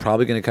 We are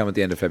probably going to come at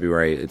the end of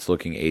February. It's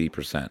looking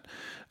 80%.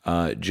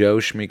 Joe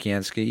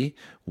Schmikiansky,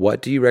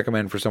 what do you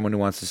recommend for someone who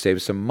wants to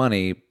save some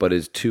money but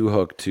is too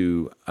hooked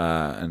to,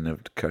 and the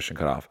discussion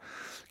cut off.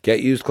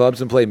 Get used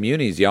clubs and play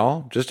munis,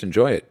 y'all. Just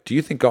enjoy it. Do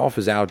you think golf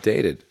is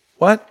outdated?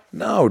 What?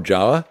 No,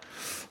 Jawa.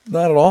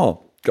 Not at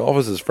all. Golf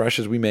is as fresh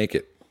as we make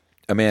it.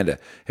 Amanda,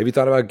 have you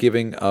thought about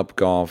giving up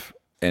golf?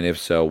 And if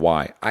so,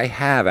 why? I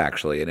have,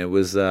 actually. And it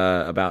was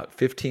about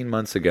 15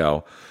 months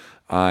ago.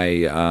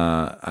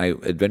 I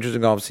Adventures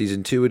in Golf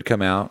Season 2 had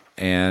come out.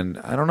 And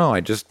I don't know.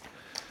 I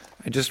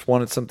I just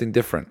wanted something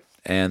different.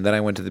 And then I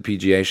went to the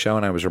PGA show,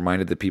 and I was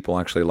reminded that people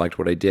actually liked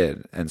what I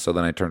did. And so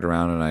then I turned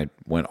around and I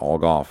went all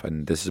golf,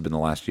 and this has been the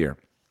last year.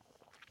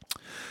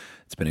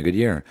 It's been a good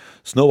year.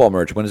 Snowball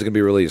merch, when is it going to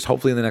be released?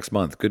 Hopefully in the next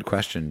month. Good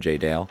question, Jay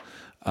Dale.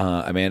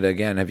 Amanda,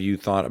 again, have you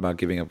thought about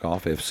giving up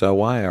golf? If so,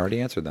 why? I already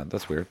answered that.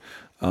 That's weird.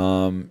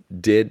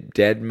 Did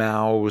Dead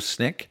Mouse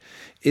Snick?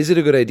 Is it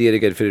a good idea to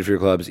get fitted for your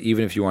clubs,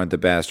 even if you aren't the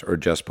best, or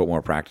just put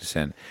more practice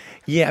in?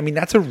 Yeah, I mean,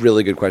 that's a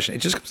really good question. It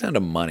just comes down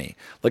to money.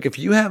 Like, if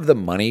you have the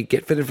money,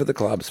 get fitted for the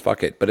clubs,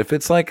 fuck it. But if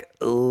it's like,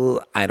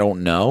 I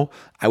don't know,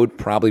 I would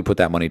probably put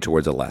that money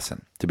towards a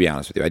lesson, to be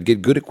honest with you. I'd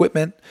get good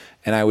equipment,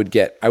 and I would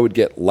get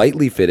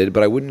lightly fitted,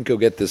 but I wouldn't go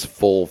get this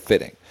full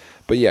fitting.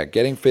 But yeah,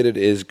 getting fitted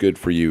is good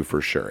for you for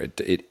sure.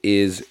 It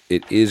is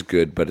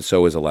good, but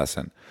so is a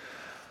lesson.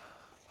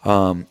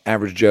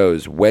 Average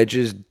Joe's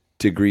wedges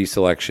degree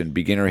selection,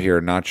 beginner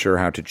here, not sure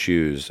how to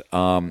choose.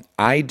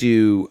 I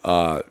do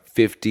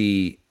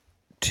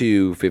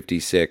 52,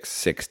 56,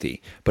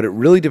 60, but it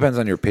really depends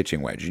on your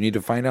pitching wedge. You need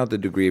to find out the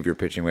degree of your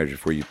pitching wedge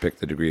before you pick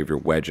the degree of your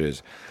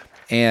wedges,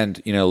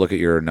 and look at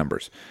your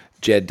numbers.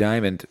 Jed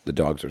Diamond, the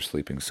dogs are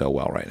sleeping so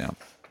well right now.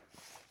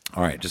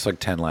 All right, just like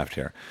 10 left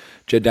here.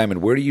 Jed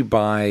Diamond, where do you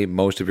buy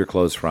most of your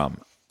clothes from?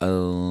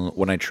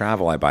 When I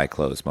travel, I buy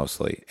clothes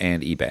mostly,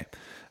 and eBay.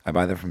 I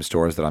buy them from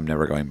stores that I'm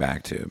never going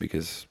back to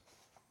because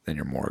then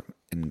you're more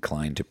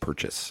inclined to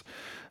purchase.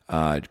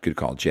 Good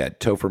call, Jed.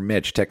 Topher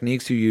Mitch,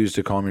 techniques you use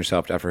to calm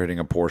yourself after hitting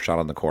a poor shot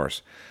on the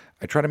course.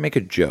 I try to make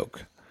a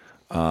joke,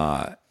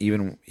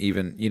 even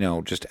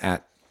just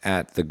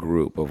at the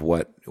group of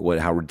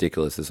how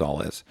ridiculous this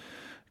all is.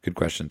 Good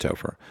question,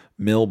 Topher.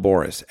 Mill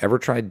Boris, ever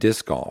tried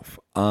disc golf?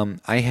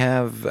 I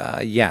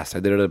have, yes. I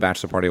did it at a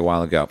bachelor party a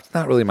while ago. It's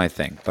not really my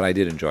thing, but I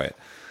did enjoy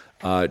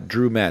it.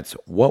 Drew Metz,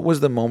 what was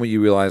the moment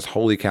you realized,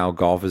 holy cow,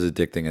 golf is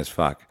addicting as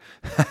fuck?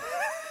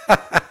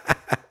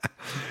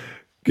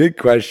 Good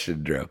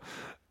question, Drew.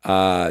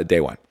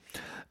 Day one.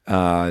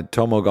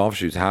 Tomo Golf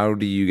Shoes, how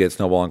do you get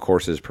snowball on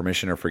courses?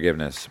 Permission or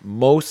forgiveness?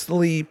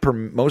 Mostly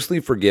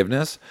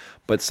forgiveness,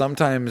 but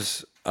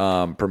sometimes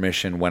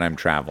permission when I'm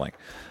traveling.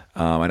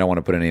 I don't want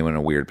to put anyone in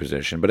a weird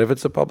position, but if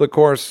it's a public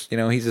course,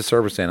 he's a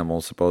service animal,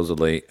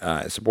 supposedly,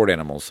 support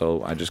animal,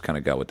 so I just kind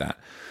of go with that.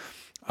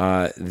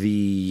 The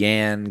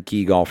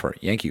Yankee golfer,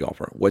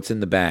 what's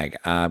in the bag?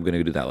 I'm going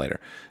to do that later.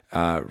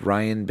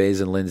 Ryan, Bays,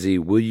 and Lindsay,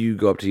 will you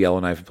go up to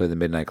Yellowknife and play the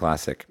Midnight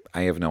Classic?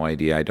 I have no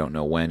idea. I don't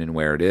know when and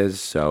where it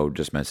is, so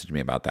just message me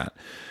about that.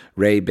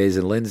 Ray, Bays,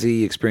 and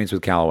Lindsay, experience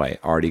with Callaway.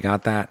 Already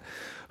got that.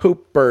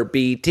 Hooper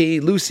BT,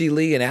 Lucy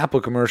Lee, an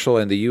Apple commercial,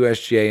 and the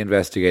USGA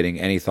investigating.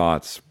 Any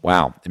thoughts?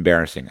 Wow,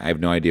 embarrassing. I have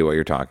no idea what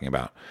you're talking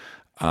about.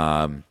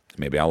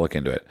 Maybe I'll look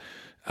into it.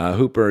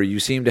 Hooper, you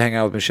seem to hang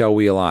out with Michelle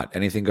Wee a lot.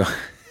 Anything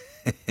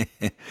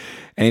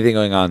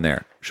going on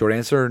there? Short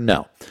answer,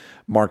 no.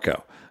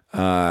 Marco,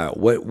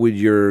 what would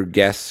your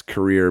guest's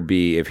career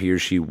be if he or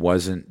she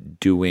wasn't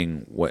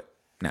doing what?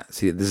 Nah,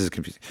 see, this is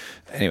confusing.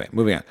 Anyway,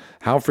 moving on.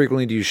 How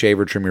frequently do you shave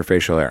or trim your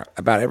facial hair?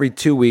 About every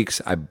 2 weeks,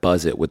 I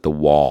buzz it with the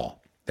wall.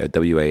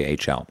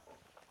 WAHL.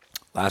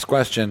 Last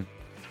question.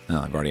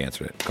 No, I've already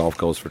answered it. Golf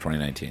goals for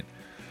 2019.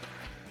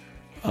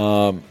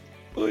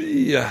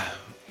 Yeah.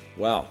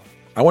 Wow.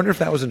 I wonder if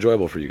that was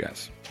enjoyable for you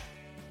guys.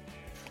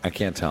 I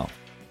can't tell.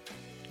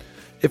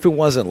 If it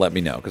wasn't, let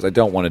me know, because I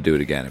don't want to do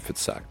it again if it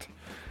sucked.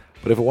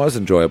 But if it was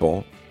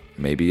enjoyable,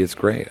 maybe it's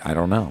great. I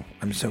don't know.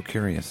 I'm so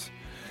curious.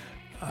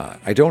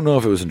 I don't know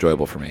if it was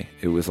enjoyable for me.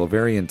 It was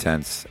very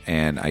intense,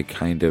 and I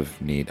kind of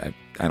need,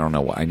 I don't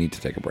know what, I need to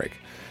take a break.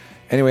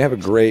 Anyway, have a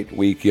great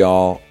week,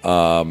 y'all.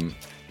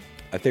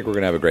 I think we're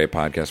going to have a great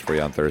podcast for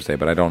you on Thursday,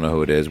 but I don't know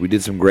who it is. We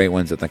did some great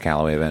ones at the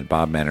Callaway event.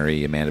 Bob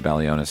Menery, Amanda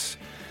Balionis.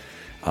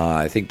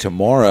 I think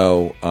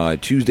tomorrow,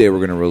 Tuesday, we're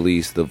going to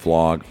release the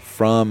vlog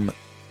from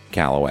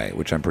Callaway,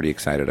 which I'm pretty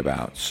excited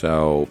about.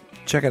 So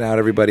check it out,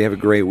 everybody. Have a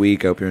great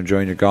week. I hope you're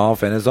enjoying your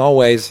golf. And as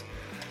always,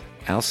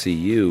 I'll see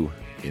you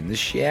in the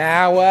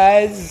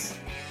showers.